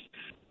 areas.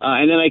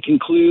 And then I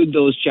conclude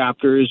those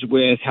chapters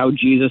with how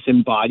Jesus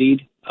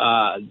embodied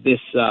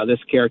this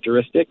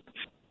characteristic.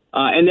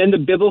 And then the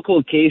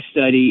biblical case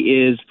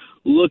study is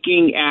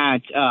looking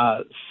at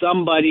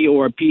somebody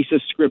or a piece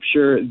of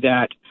scripture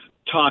that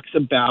talks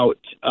about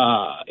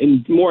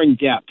more in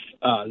depth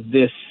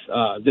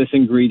this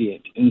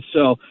ingredient. And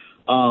so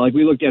like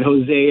we looked at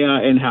Hosea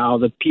and how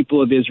the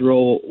people of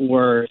Israel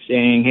were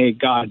saying, hey,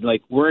 God,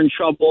 like we're in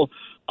trouble.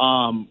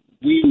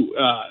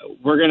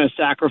 We're going to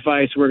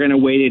sacrifice. We're going to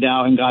wait it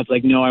out. And God's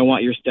like, no, I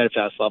want your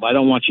steadfast love. I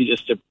don't want you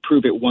just to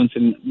prove it once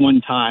in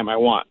one time. I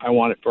want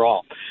it for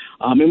all.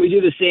 And we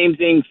do the same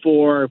thing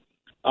for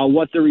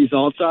what the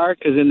results are,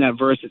 because in that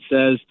verse it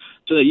says,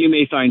 so that you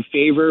may find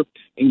favor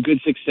and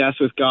good success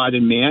with God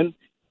and man.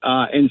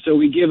 And so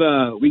we give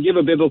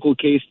a biblical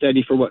case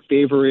study for what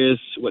favor is,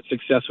 what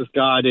success with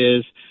God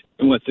is,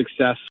 and what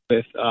success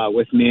with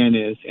man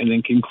is, and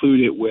then conclude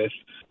it with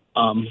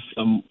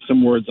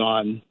some words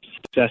on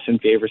success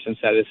and favor, since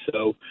that is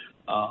so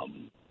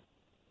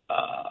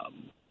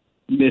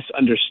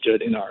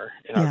misunderstood in our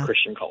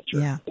Christian culture.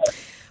 Yeah.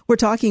 We're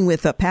talking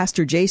with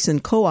Pastor Jason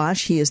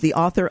Koash. He is the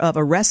author of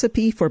A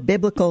Recipe for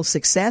Biblical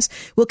Success.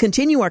 We'll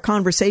continue our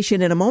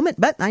conversation in a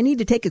moment, but I need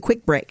to take a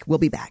quick break. We'll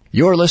be back.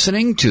 You're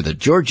listening to the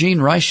Georgene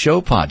Rice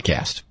Show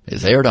podcast.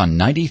 It's aired on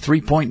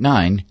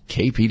 93.9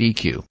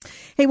 KPDQ.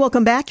 Hey,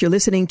 welcome back. You're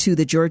listening to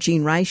the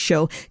Georgene Rice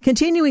Show.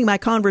 Continuing my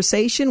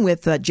conversation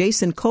with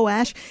Jason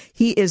Koash.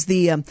 He is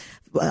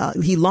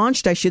he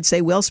launched, I should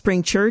say,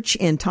 Wellspring Church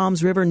in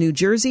Toms River, New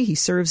Jersey. He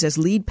serves as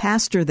lead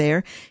pastor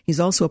there.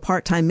 He's also a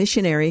part-time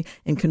missionary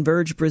in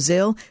Converge,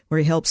 Brazil, where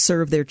he helps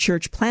serve their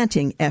church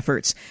planting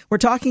efforts. We're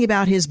talking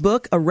about his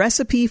book, A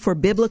Recipe for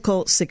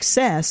Biblical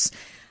Success,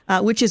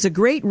 which is a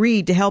great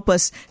read to help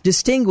us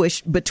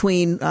distinguish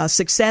between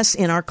success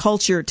in our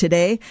culture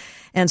today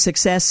and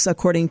success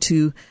according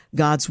to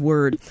God's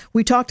Word.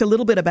 We talked a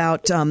little bit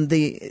about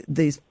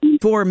the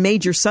 4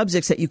 major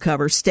subjects that you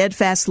cover: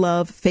 steadfast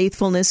love,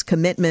 faithfulness,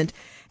 commitment,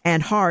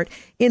 and heart.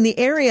 In the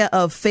area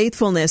of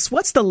faithfulness,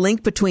 what's the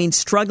link between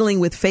struggling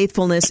with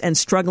faithfulness and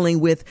struggling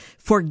with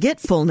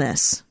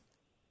forgetfulness?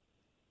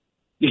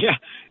 Yeah.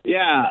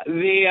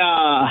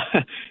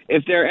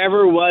 If there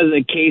ever was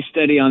a case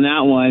study on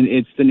that one,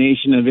 it's the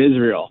nation of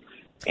Israel.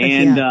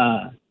 And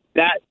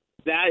that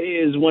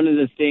is one of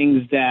the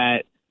things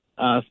that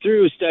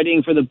through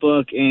studying for the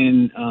book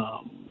and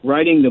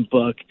writing the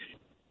book,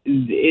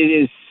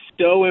 it is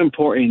so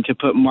important to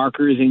put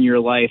markers in your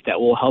life that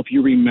will help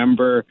you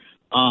remember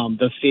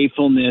the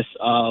faithfulness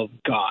of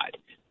God.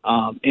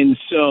 And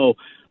so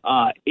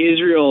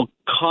Israel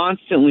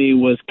constantly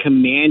was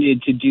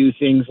commanded to do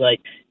things like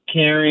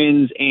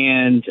Karens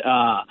and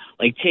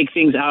like take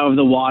things out of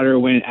the water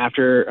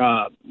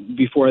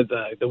before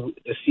the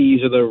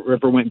seas or the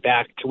river went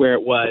back to where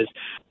it was.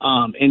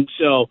 And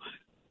so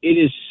it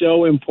is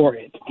so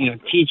important,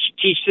 teach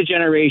the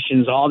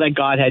generations all that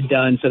God had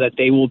done so that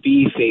they will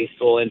be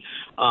faithful. And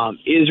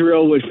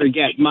Israel would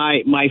forget.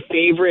 My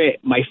favorite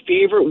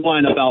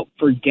one about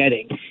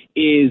forgetting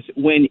is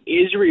when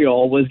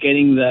Israel was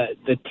getting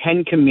the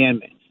 10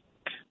 Commandments.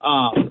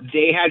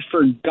 They had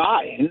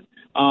forgotten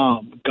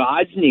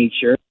God's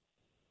nature.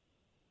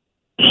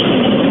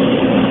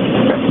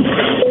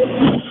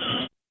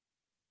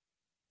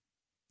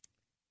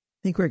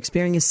 I think we're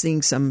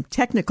experiencing some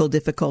technical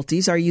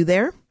difficulties. Are you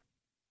there?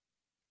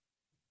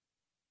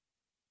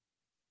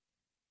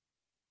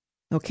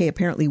 Okay,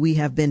 apparently we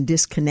have been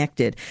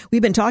disconnected.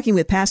 We've been talking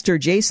with Pastor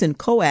Jason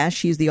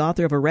Koash. He's the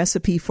author of A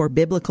Recipe for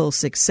Biblical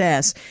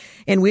Success,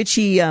 in which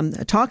he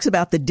talks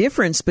about the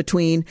difference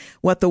between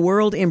what the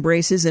world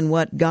embraces and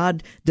what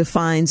God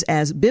defines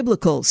as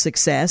biblical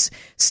success.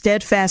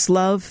 Steadfast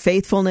love,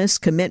 faithfulness,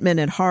 commitment,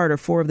 and heart are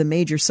four of the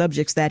major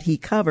subjects that he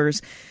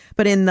covers.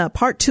 But in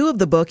part 2 of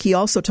the book, he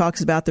also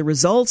talks about the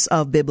results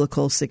of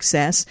biblical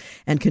success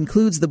and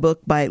concludes the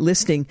book by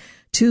listing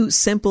 2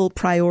 simple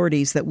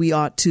priorities that we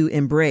ought to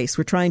embrace.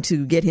 We're trying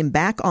to get him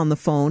back on the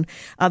phone.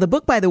 The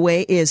book, by the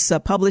way, is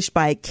published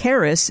by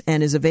Charis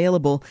and is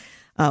available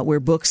where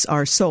books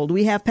are sold.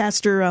 We have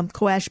Pastor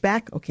Koash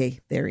back.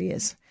 Okay, there he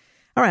is.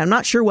 All right, I'm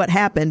not sure what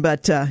happened,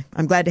 but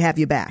I'm glad to have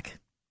you back.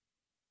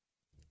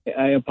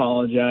 I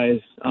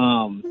apologize. So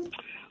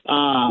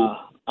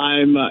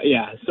I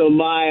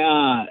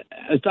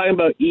was talking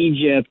about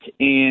Egypt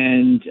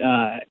and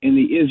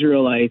the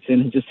Israelites,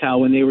 and just how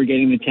when they were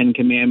getting the 10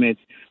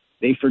 Commandments,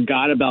 they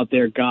forgot about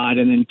their God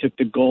and then took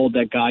the gold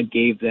that God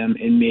gave them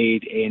and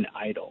made an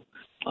idol.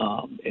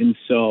 And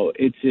so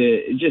it's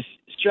just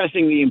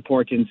stressing the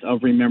importance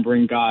of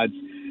remembering God's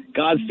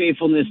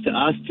faithfulness to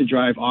us to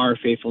drive our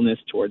faithfulness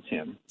towards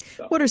Him.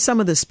 So. What are some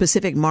of the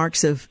specific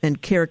marks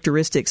and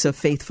characteristics of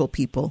faithful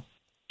people?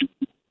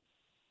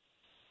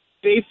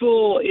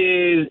 Faithful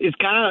is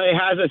kind of, it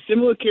has a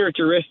similar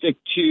characteristic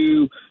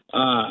to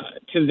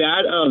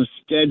that of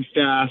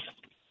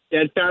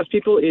steadfast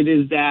people. It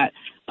is that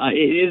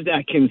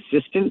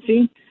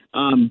consistency,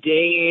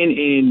 day in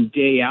and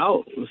day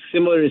out,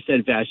 similar to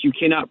steadfast. You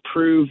cannot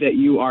prove that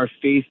you are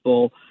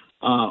faithful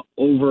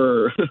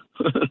overnight.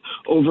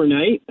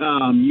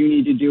 You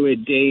need to do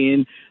it day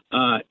in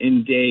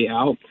and day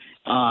out.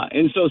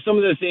 And so some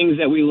of the things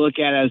that we look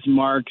at as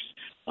marks,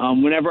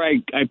 whenever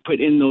I put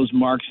in those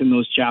marks in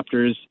those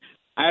chapters,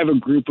 I have a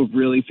group of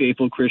really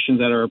faithful Christians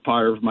that are a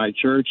part of my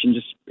church and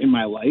just in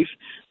my life.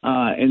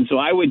 And so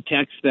I would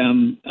text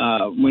them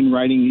when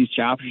writing these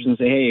chapters and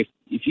say, hey,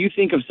 if you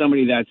think of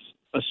somebody that's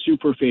a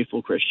super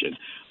faithful Christian,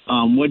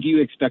 what do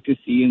you expect to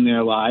see in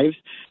their lives?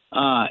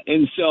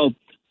 And so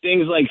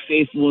things like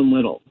faithful in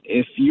little.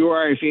 If you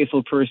are a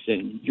faithful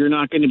person, you're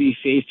not going to be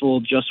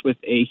faithful just with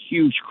a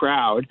huge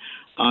crowd.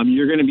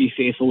 You're going to be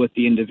faithful with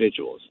the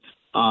individuals.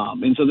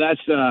 And so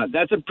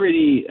that's a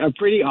pretty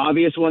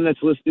obvious one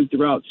that's listed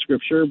throughout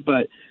Scripture.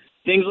 But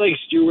things like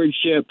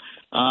stewardship,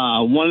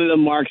 one of the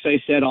marks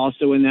I said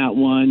also in that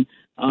one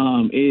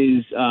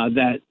is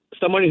that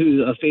someone who's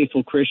a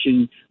faithful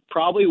Christian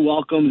probably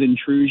welcomes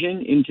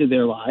intrusion into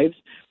their lives,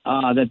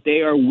 that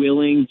they are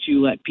willing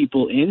to let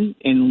people in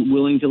and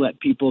willing to let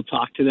people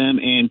talk to them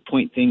and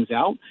point things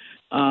out.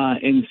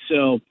 And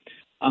so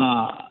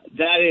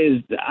that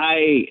is,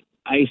 I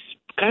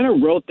kind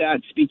of wrote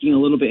that speaking a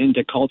little bit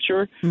into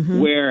culture,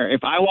 where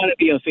if I want to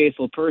be a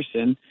faithful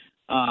person,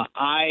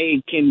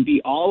 I can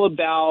be all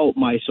about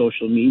my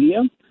social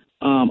media.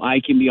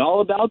 I can be all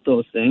about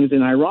those things.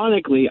 And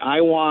ironically, I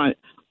want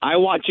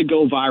to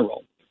go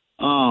viral.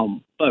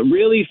 But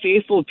really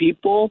faithful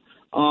people,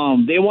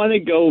 they want to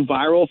go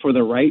viral for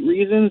the right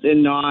reasons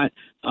and not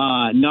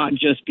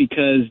just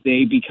because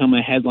they become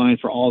a headline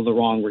for all the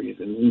wrong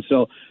reasons. And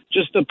so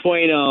just the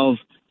point of,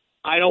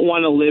 I don't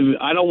want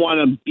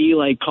to be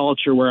like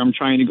culture where I'm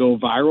trying to go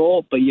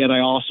viral, but yet I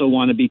also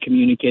want to be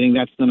communicating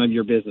that's none of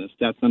your business.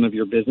 That's none of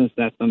your business.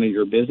 That's none of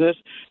your business.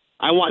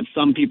 I want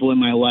some people in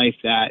my life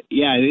that,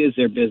 yeah, it is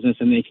their business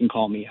and they can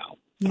call me out.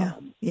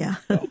 Yeah.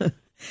 So.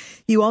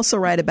 You also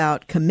write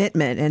about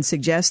commitment and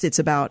suggest it's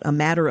about a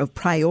matter of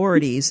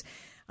priorities,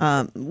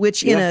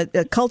 which in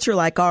a culture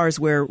like ours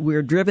where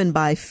we're driven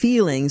by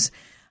feelings,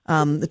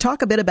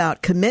 talk a bit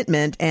about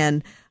commitment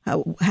and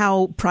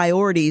how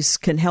priorities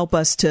can help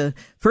us to,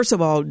 first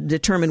of all,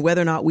 determine whether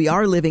or not we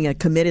are living a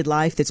committed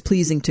life that's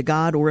pleasing to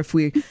God or if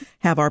we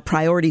have our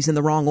priorities in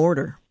the wrong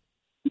order.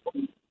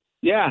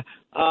 Yeah.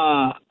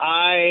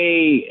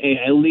 I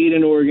lead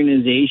an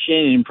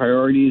organization, and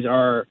priorities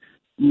are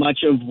much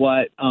of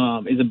what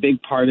is a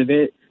big part of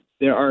it.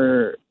 There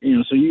are,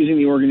 so using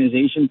the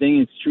organization thing,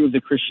 it's true of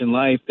the Christian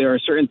life. There are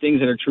certain things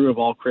that are true of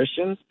all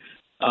Christians.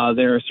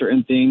 There are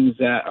certain things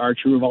that are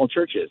true of all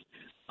churches.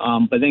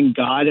 But then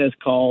God has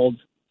called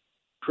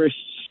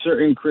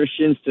certain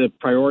Christians to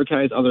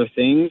prioritize other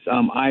things.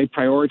 I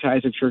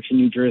prioritize a church in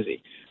New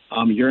Jersey.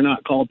 You're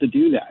not called to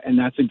do that, and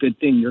that's a good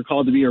thing. You're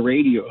called to be a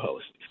radio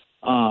host.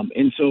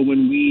 And so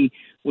when we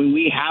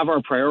have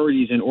our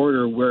priorities in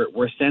order,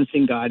 we're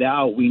sensing God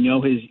out. We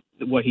know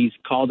what He's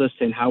called us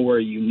and how we're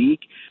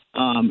unique.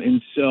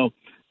 And so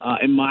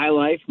in my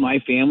life, my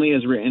family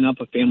has written up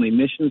a family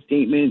mission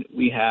statement.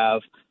 We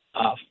have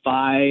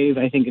 5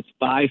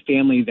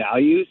 family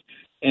values.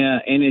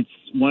 And it's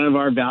one of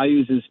our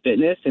values is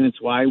fitness, and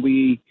it's why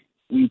we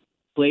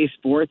play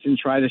sports and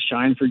try to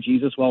shine for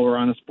Jesus while we're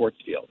on a sports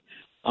field.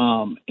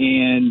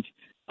 And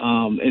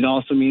it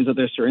also means that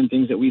there's certain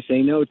things that we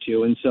say no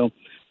to. And so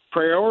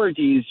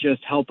priorities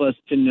just help us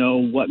to know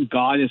what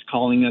God is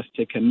calling us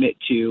to commit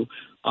to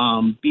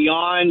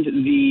beyond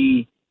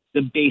the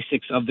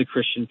basics of the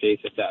Christian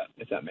faith, if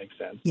that makes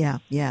sense.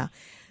 Yeah.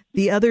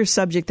 The other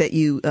subject that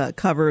you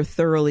cover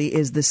thoroughly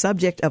is the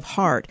subject of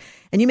heart.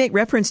 And you make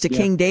reference to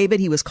King David.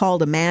 He was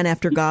called a man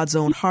after God's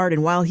own heart.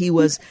 And while he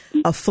was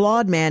a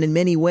flawed man in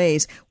many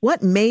ways,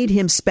 what made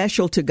him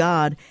special to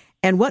God?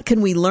 And what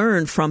can we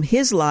learn from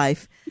his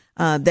life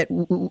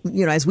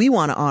as we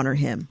want to honor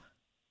him?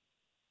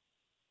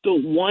 So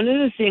one of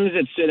the things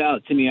that stood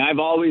out to me, I've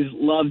always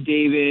loved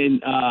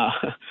David.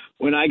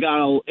 When I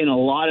got in a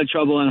lot of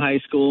trouble in high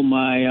school,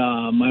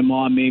 my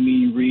mom made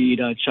me read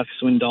Chuck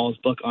Swindoll's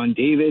book on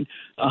David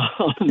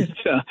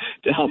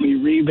to help me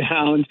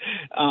rebound,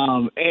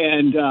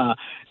 and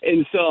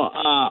so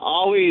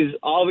always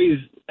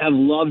have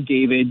loved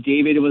David.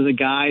 David was a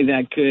guy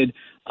that could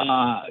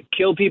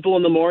kill people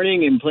in the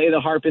morning and play the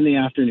harp in the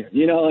afternoon.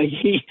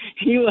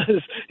 He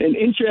was an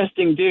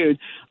interesting dude.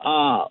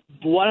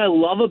 What I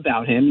love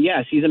about him,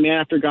 yes, he's a man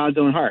after God's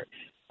own heart.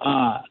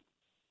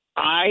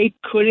 I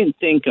couldn't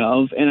think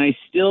of, and I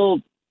still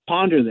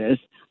ponder this,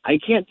 I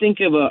can't think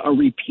of a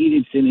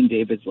repeated sin in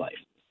David's life.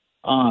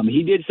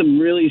 He did some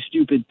really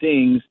stupid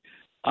things,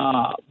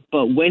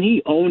 but when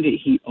he owned it,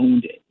 he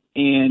owned it.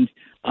 And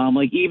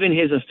even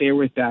his affair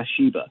with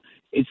Bathsheba,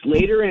 it's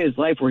later in his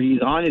life where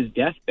he's on his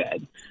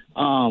deathbed,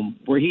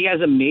 where he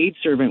has a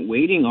maidservant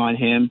waiting on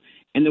him,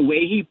 and the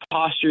way he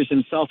postures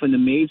himself in the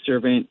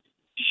maidservant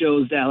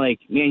shows that,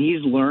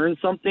 he's learned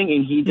something,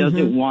 and he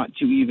doesn't want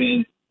to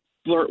even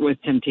flirt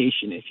with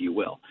temptation, if you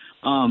will.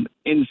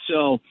 And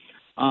so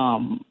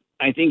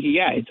I think,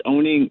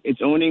 it's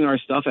owning our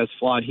stuff as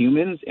flawed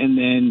humans. And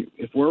then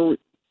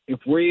if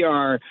we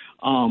are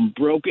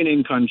broken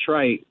and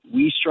contrite,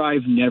 we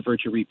strive never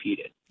to repeat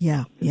it.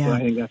 Yeah. So I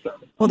think that's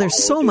well,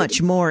 there's so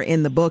much more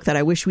in the book that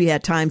I wish we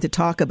had time to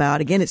talk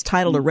about. Again, it's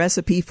titled A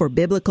Recipe for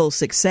Biblical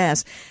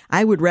Success.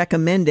 I would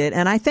recommend it.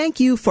 And I thank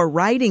you for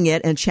writing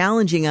it and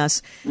challenging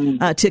us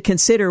to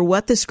consider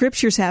what the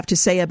scriptures have to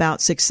say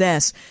about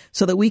success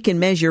so that we can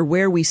measure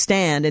where we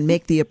stand and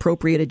make the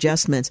appropriate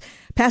adjustments.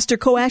 Pastor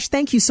Koash,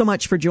 thank you so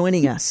much for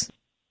joining us.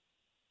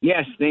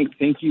 Yes,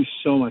 thank you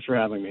so much for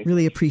having me.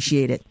 Really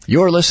appreciate it.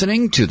 You're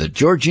listening to the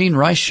Georgene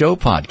Rice Show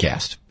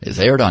podcast. It's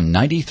aired on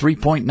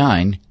 93.9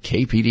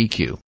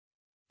 KPDQ.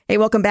 Hey,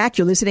 welcome back.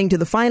 You're listening to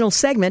the final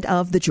segment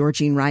of the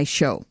Georgene Rice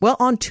Show. Well,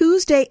 on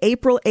Tuesday,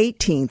 April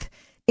 18th,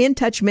 In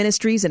Touch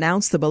Ministries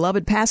announced the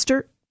beloved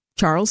pastor,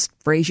 Charles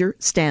Frazier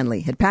Stanley,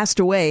 had passed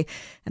away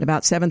at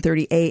about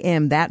 7:30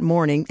 a.m. that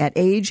morning at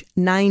age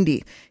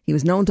 90. He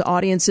was known to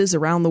audiences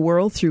around the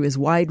world through his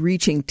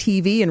wide-reaching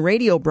TV and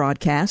radio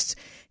broadcasts.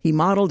 He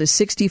modeled his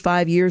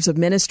 65 years of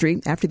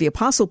ministry after the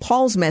Apostle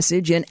Paul's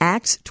message in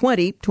Acts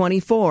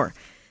 20:24.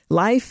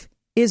 Life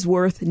is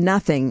worth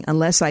nothing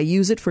unless I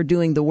use it for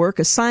doing the work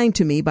assigned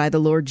to me by the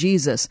Lord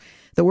Jesus,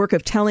 the work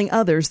of telling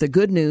others the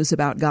good news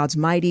about God's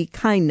mighty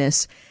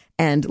kindness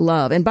and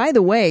love. And by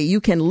the way,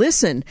 you can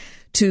listen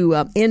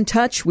to In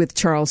Touch with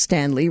Charles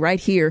Stanley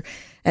right here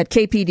at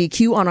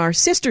KPDQ on our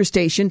sister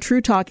station, True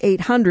Talk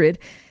 800,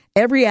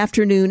 every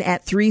afternoon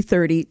at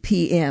 3:30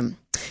 p.m.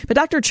 But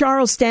Dr.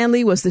 Charles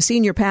Stanley was the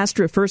senior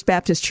pastor of First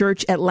Baptist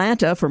Church,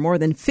 Atlanta, for more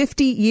than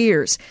 50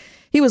 years.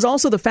 He was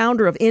also the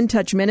founder of In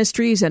Touch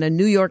Ministries and a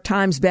New York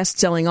Times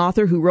best-selling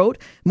author who wrote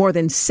more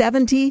than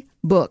 70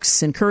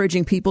 books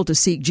encouraging people to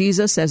seek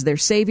Jesus as their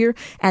Savior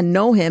and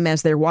know Him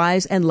as their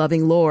wise and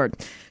loving Lord.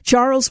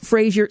 Charles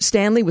Frazier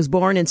Stanley was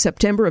born in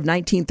September of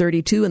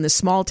 1932 in the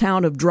small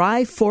town of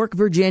Dry Fork,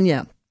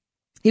 Virginia.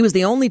 He was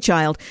the only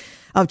child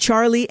of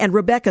Charlie and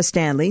Rebecca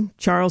Stanley.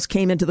 Charles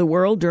came into the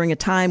world during a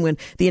time when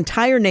the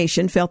entire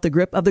nation felt the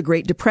grip of the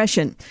Great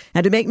Depression.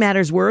 And to make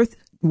matters worse,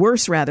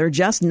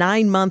 just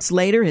 9 months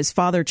later, his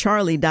father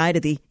Charlie died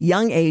at the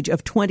young age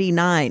of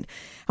 29.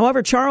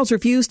 However, Charles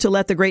refused to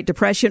let the Great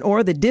Depression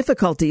or the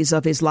difficulties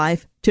of his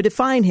life to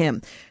define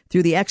him.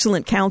 Through the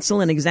excellent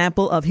counsel and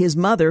example of his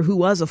mother, who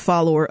was a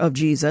follower of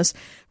Jesus,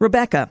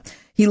 Rebecca,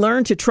 he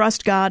learned to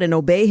trust God and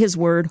obey His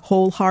word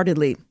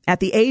wholeheartedly. At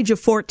the age of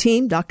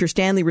 14, Dr.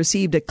 Stanley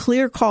received a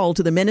clear call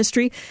to the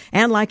ministry,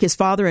 and like his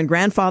father and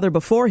grandfather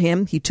before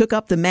him, he took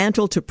up the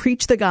mantle to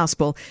preach the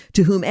gospel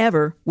to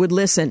whomever would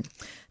listen.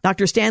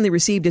 Dr. Stanley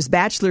received his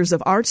Bachelor's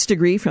of Arts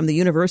degree from the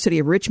University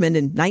of Richmond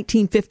in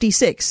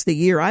 1956, the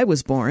year I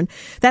was born.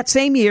 That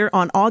same year,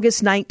 on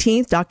August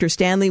 19th, Dr.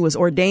 Stanley was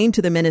ordained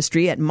to the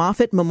ministry at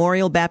Moffat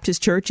Memorial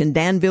Baptist Church in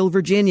Danville,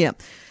 Virginia.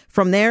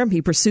 From there,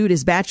 he pursued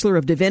his Bachelor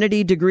of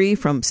Divinity degree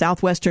from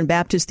Southwestern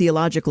Baptist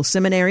Theological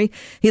Seminary.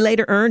 He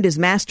later earned his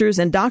master's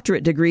and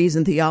doctorate degrees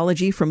in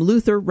theology from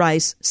Luther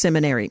Rice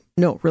Seminary.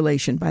 No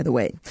relation, by the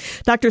way.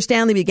 Dr.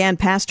 Stanley began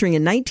pastoring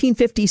in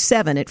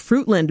 1957 at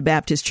Fruitland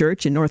Baptist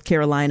Church in North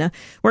Carolina,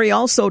 where he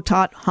also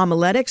taught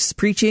homiletics,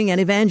 preaching,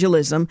 and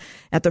evangelism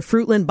at the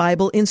Fruitland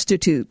Bible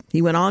Institute.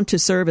 He went on to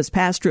serve as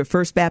pastor of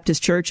First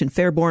Baptist Church in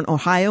Fairborn,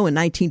 Ohio in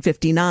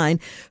 1959,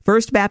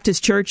 First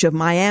Baptist Church of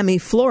Miami,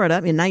 Florida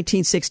in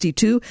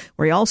 1962,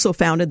 where he also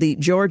founded the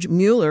George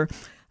Mueller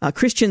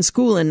Christian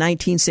School in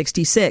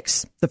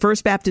 1966, the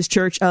First Baptist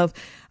Church of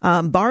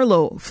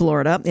Barlow,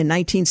 Florida in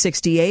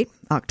 1968.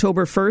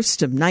 October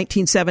 1st of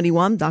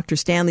 1971, Dr.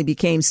 Stanley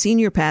became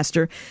senior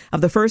pastor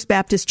of the First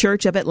Baptist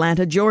Church of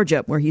Atlanta,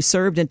 Georgia, where he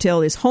served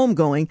until his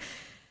homegoing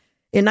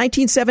In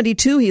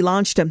 1972, he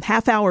launched a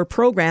half-hour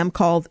program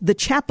called The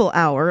Chapel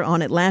Hour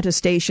on Atlanta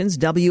stations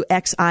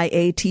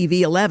WXIA-TV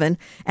 11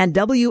 and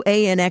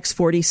WANX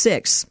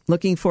 46.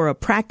 Looking for a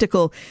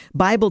practical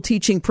Bible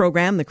teaching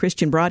program, the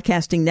Christian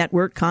Broadcasting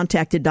Network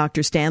contacted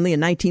Dr. Stanley in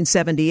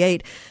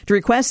 1978 to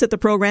request that the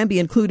program be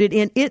included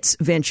in its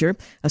venture,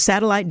 a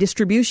satellite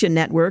distribution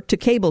network to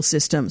cable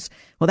systems.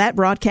 Well, that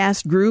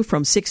broadcast grew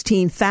from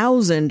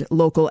 16,000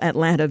 local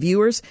Atlanta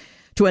viewers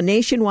to a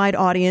nationwide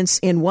audience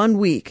in 1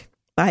 week.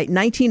 By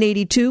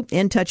 1982,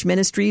 In Touch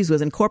Ministries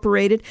was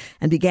incorporated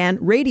and began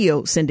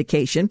radio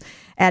syndication.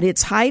 At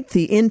its height,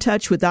 the In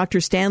Touch with Dr.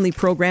 Stanley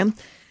program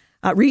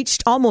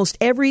reached almost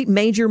every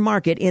major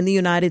market in the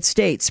United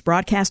States,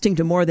 broadcasting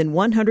to more than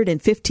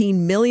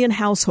 115 million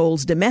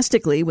households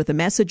domestically with the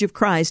message of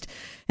Christ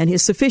and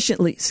his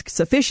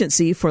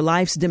sufficiency for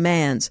life's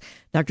demands.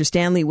 Dr.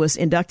 Stanley was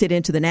inducted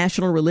into the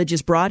National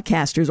Religious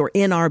Broadcasters, or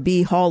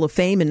NRB, Hall of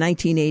Fame in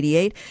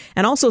 1988,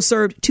 and also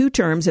served 2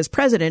 terms as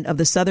president of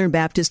the Southern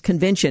Baptist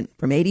Convention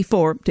from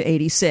 84 to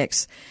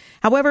 86.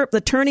 However,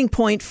 the turning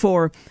point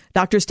for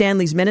Dr.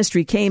 Stanley's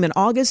ministry came in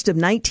August of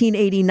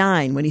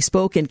 1989 when he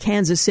spoke in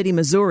Kansas City,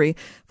 Missouri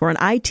for an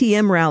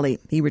ITM rally.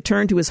 He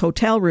returned to his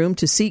hotel room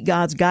to seek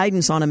God's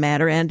guidance on a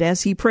matter, and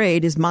as he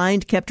prayed, his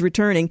mind kept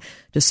returning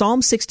to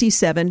Psalm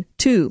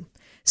 67:2.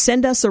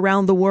 Send us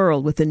around the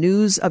world with the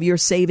news of your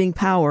saving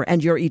power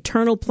and your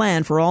eternal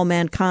plan for all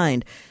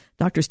mankind.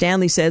 Dr.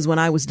 Stanley says, when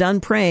I was done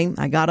praying,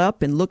 I got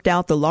up and looked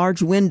out the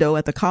large window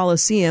at the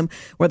Coliseum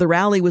where the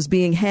rally was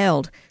being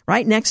held.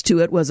 Right next to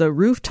it was a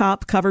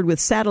rooftop covered with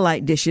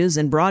satellite dishes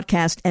and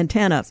broadcast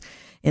antennas.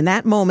 In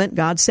that moment,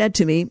 God said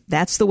to me,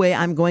 that's the way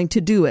I'm going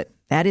to do it.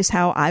 That is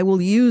how I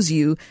will use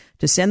you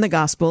to send the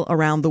gospel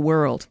around the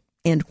world.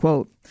 End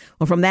quote.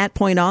 Well, from that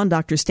point on,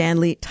 Dr.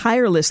 Stanley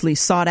tirelessly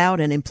sought out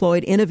and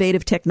employed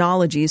innovative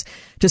technologies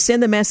to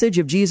send the message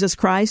of Jesus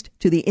Christ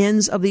to the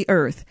ends of the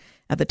earth.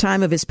 At the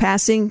time of his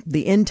passing,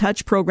 the In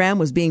Touch program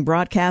was being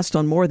broadcast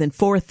on more than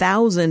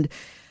 4,000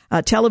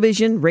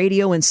 television,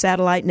 radio, and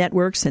satellite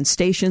networks and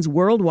stations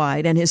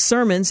worldwide, and his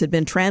sermons had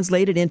been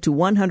translated into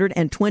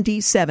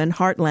 127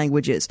 heart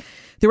languages.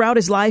 Throughout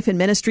his life and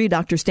ministry,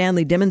 Dr.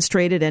 Stanley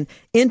demonstrated an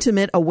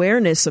intimate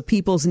awareness of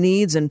people's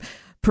needs and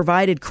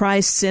provided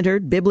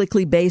Christ-centered,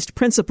 biblically based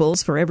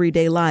principles for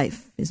everyday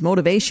life. His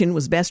motivation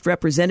was best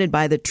represented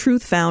by the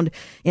truth found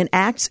in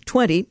Acts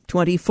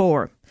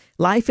 20:24.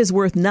 Life is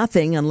worth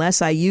nothing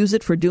unless I use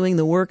it for doing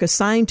the work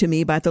assigned to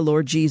me by the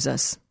Lord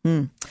Jesus.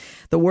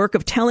 The work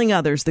of telling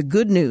others the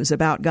good news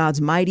about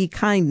God's mighty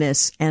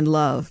kindness and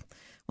love.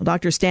 Well,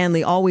 Dr.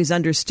 Stanley always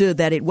understood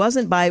that it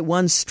wasn't by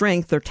one's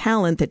strength or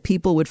talent that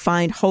people would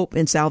find hope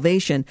in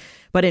salvation,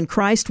 but in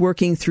Christ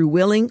working through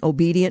willing,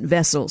 obedient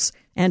vessels.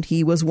 And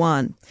he was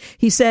one.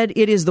 He said,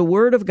 it is the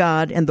word of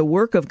God and the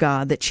work of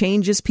God that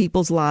changes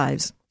people's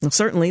lives. Well,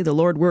 certainly, the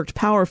Lord worked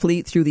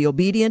powerfully through the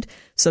obedient,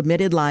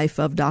 submitted life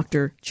of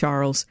Dr.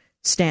 Charles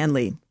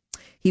Stanley.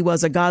 He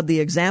was a godly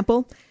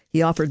example.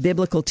 He offered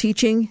biblical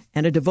teaching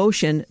and a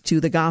devotion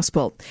to the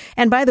gospel.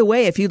 And by the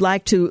way, if you'd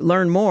like to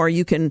learn more,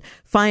 you can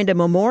find a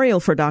memorial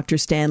for Dr.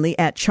 Stanley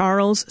at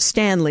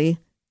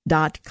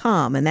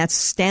charlesstanley.com. And that's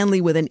Stanley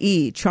with an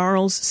E,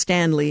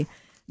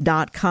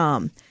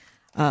 charlesstanley.com.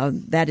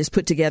 That is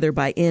put together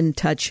by In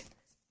Touch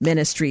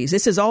Ministries.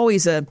 This is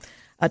always a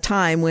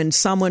time when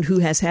someone who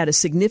has had a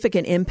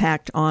significant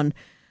impact on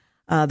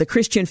the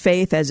Christian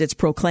faith as it's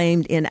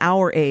proclaimed in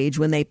our age,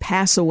 when they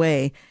pass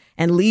away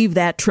and leave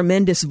that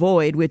tremendous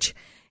void, which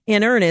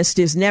in earnest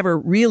is never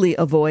really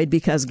a void,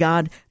 because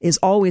God is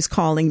always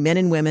calling men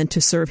and women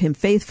to serve him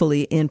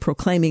faithfully in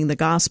proclaiming the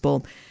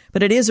gospel.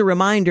 But it is a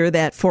reminder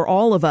that for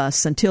all of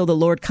us, until the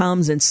Lord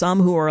comes and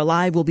some who are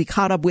alive will be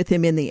caught up with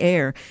him in the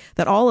air,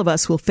 that all of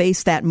us will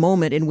face that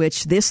moment in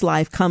which this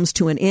life comes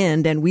to an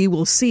end and we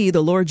will see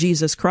the Lord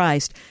Jesus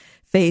Christ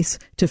face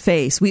to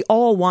face. We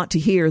all want to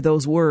hear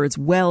those words,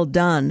 well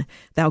done,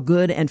 thou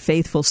good and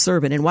faithful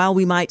servant. And while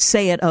we might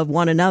say it of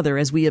one another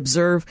as we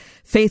observe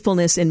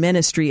faithfulness in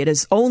ministry, it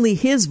is only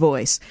his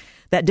voice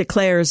that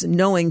declares,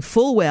 knowing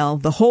full well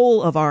the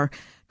whole of our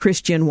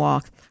Christian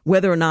walk,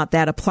 whether or not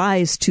that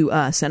applies to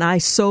us. And I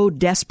so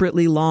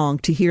desperately long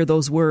to hear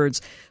those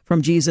words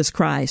from Jesus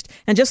Christ.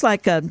 And just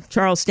like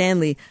Charles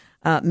Stanley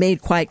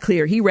made quite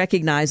clear, he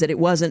recognized that it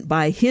wasn't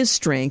by his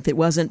strength, it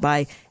wasn't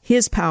by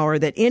his power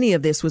that any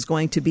of this was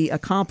going to be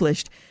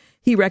accomplished.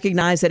 He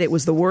recognized that it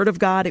was the word of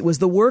God, it was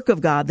the work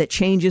of God that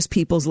changes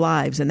people's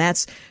lives. And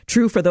that's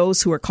true for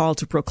those who are called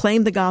to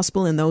proclaim the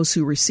gospel and those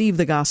who receive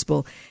the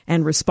gospel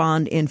and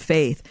respond in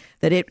faith,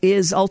 that it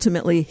is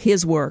ultimately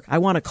his work. I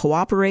want to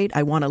cooperate.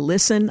 I want to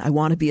listen. I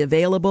want to be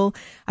available.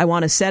 I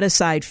want to set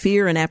aside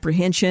fear and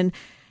apprehension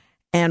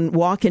and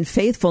walk in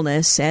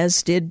faithfulness,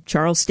 as did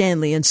Charles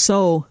Stanley and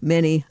so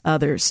many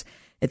others.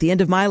 At the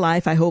end of my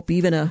life, I hope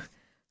even a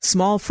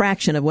small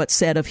fraction of what's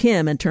said of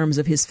him in terms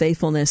of his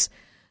faithfulness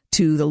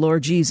to the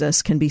Lord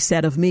Jesus can be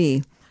said of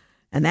me.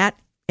 And that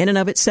in and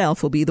of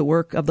itself will be the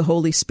work of the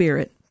Holy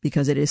Spirit,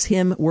 because it is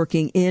him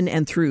working in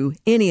and through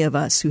any of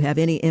us who have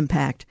any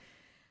impact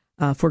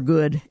for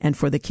good and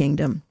for the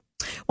kingdom.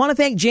 I Want to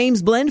thank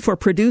James Blend for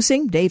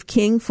producing, Dave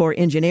King for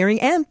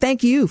engineering, and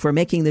thank you for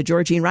making the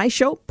Georgene Rice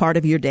Show part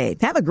of your day.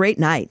 Have a great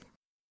night.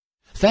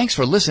 Thanks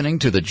for listening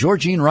to the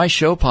Georgene Rice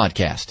Show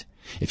podcast.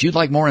 If you'd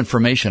like more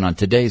information on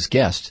today's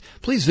guests,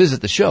 please visit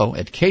the show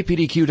at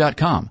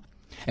kpdq.com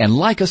and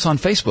like us on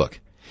Facebook.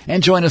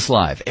 And join us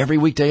live every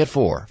weekday at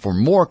 4 for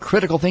more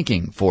critical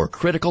thinking for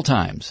critical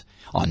times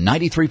on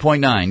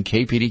 93.9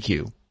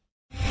 KPDQ.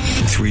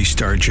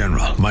 3-star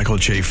General Michael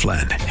J.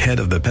 Flynn, head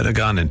of the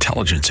Pentagon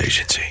Intelligence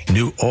Agency,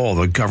 knew all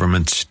the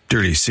government's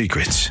dirty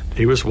secrets.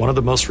 He was one of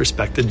the most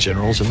respected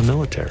generals in the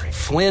military.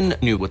 Flynn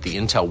knew what the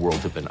intel world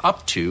had been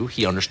up to.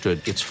 He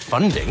understood its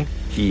funding.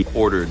 He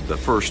ordered the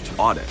first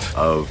audit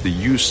of the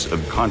use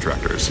of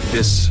contractors.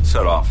 This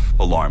set off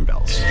alarm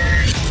bells.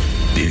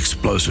 The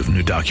explosive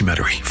new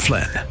documentary,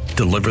 Flynn,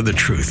 Deliver the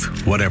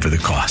Truth, Whatever the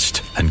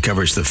Cost,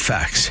 uncovers the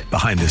facts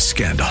behind this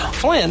scandal.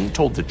 Flynn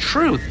told the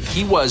truth.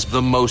 He was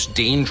the most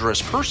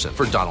dangerous person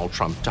for Donald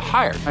Trump to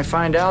hire. I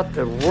find out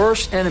the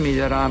worst enemy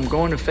that I'm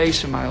going to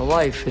face in my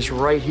life is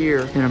right here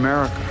in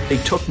America. They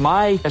took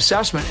my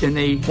assessment and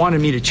they wanted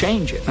me to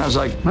change it. And I was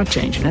like, I'm not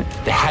changing it.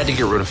 They had to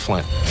get rid of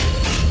Flynn.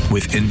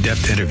 With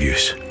in-depth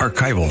interviews,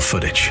 archival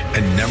footage,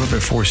 and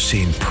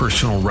never-before-seen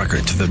personal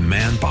records of the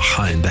man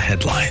behind the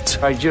headlines.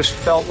 I just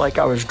felt like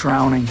I was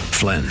drowning.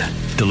 Flynn,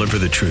 Deliver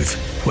the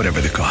Truth, Whatever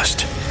the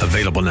Cost.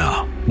 Available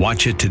now.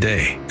 Watch it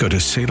today. Go to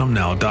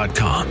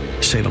salemnow.com.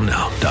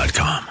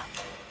 salemnow.com.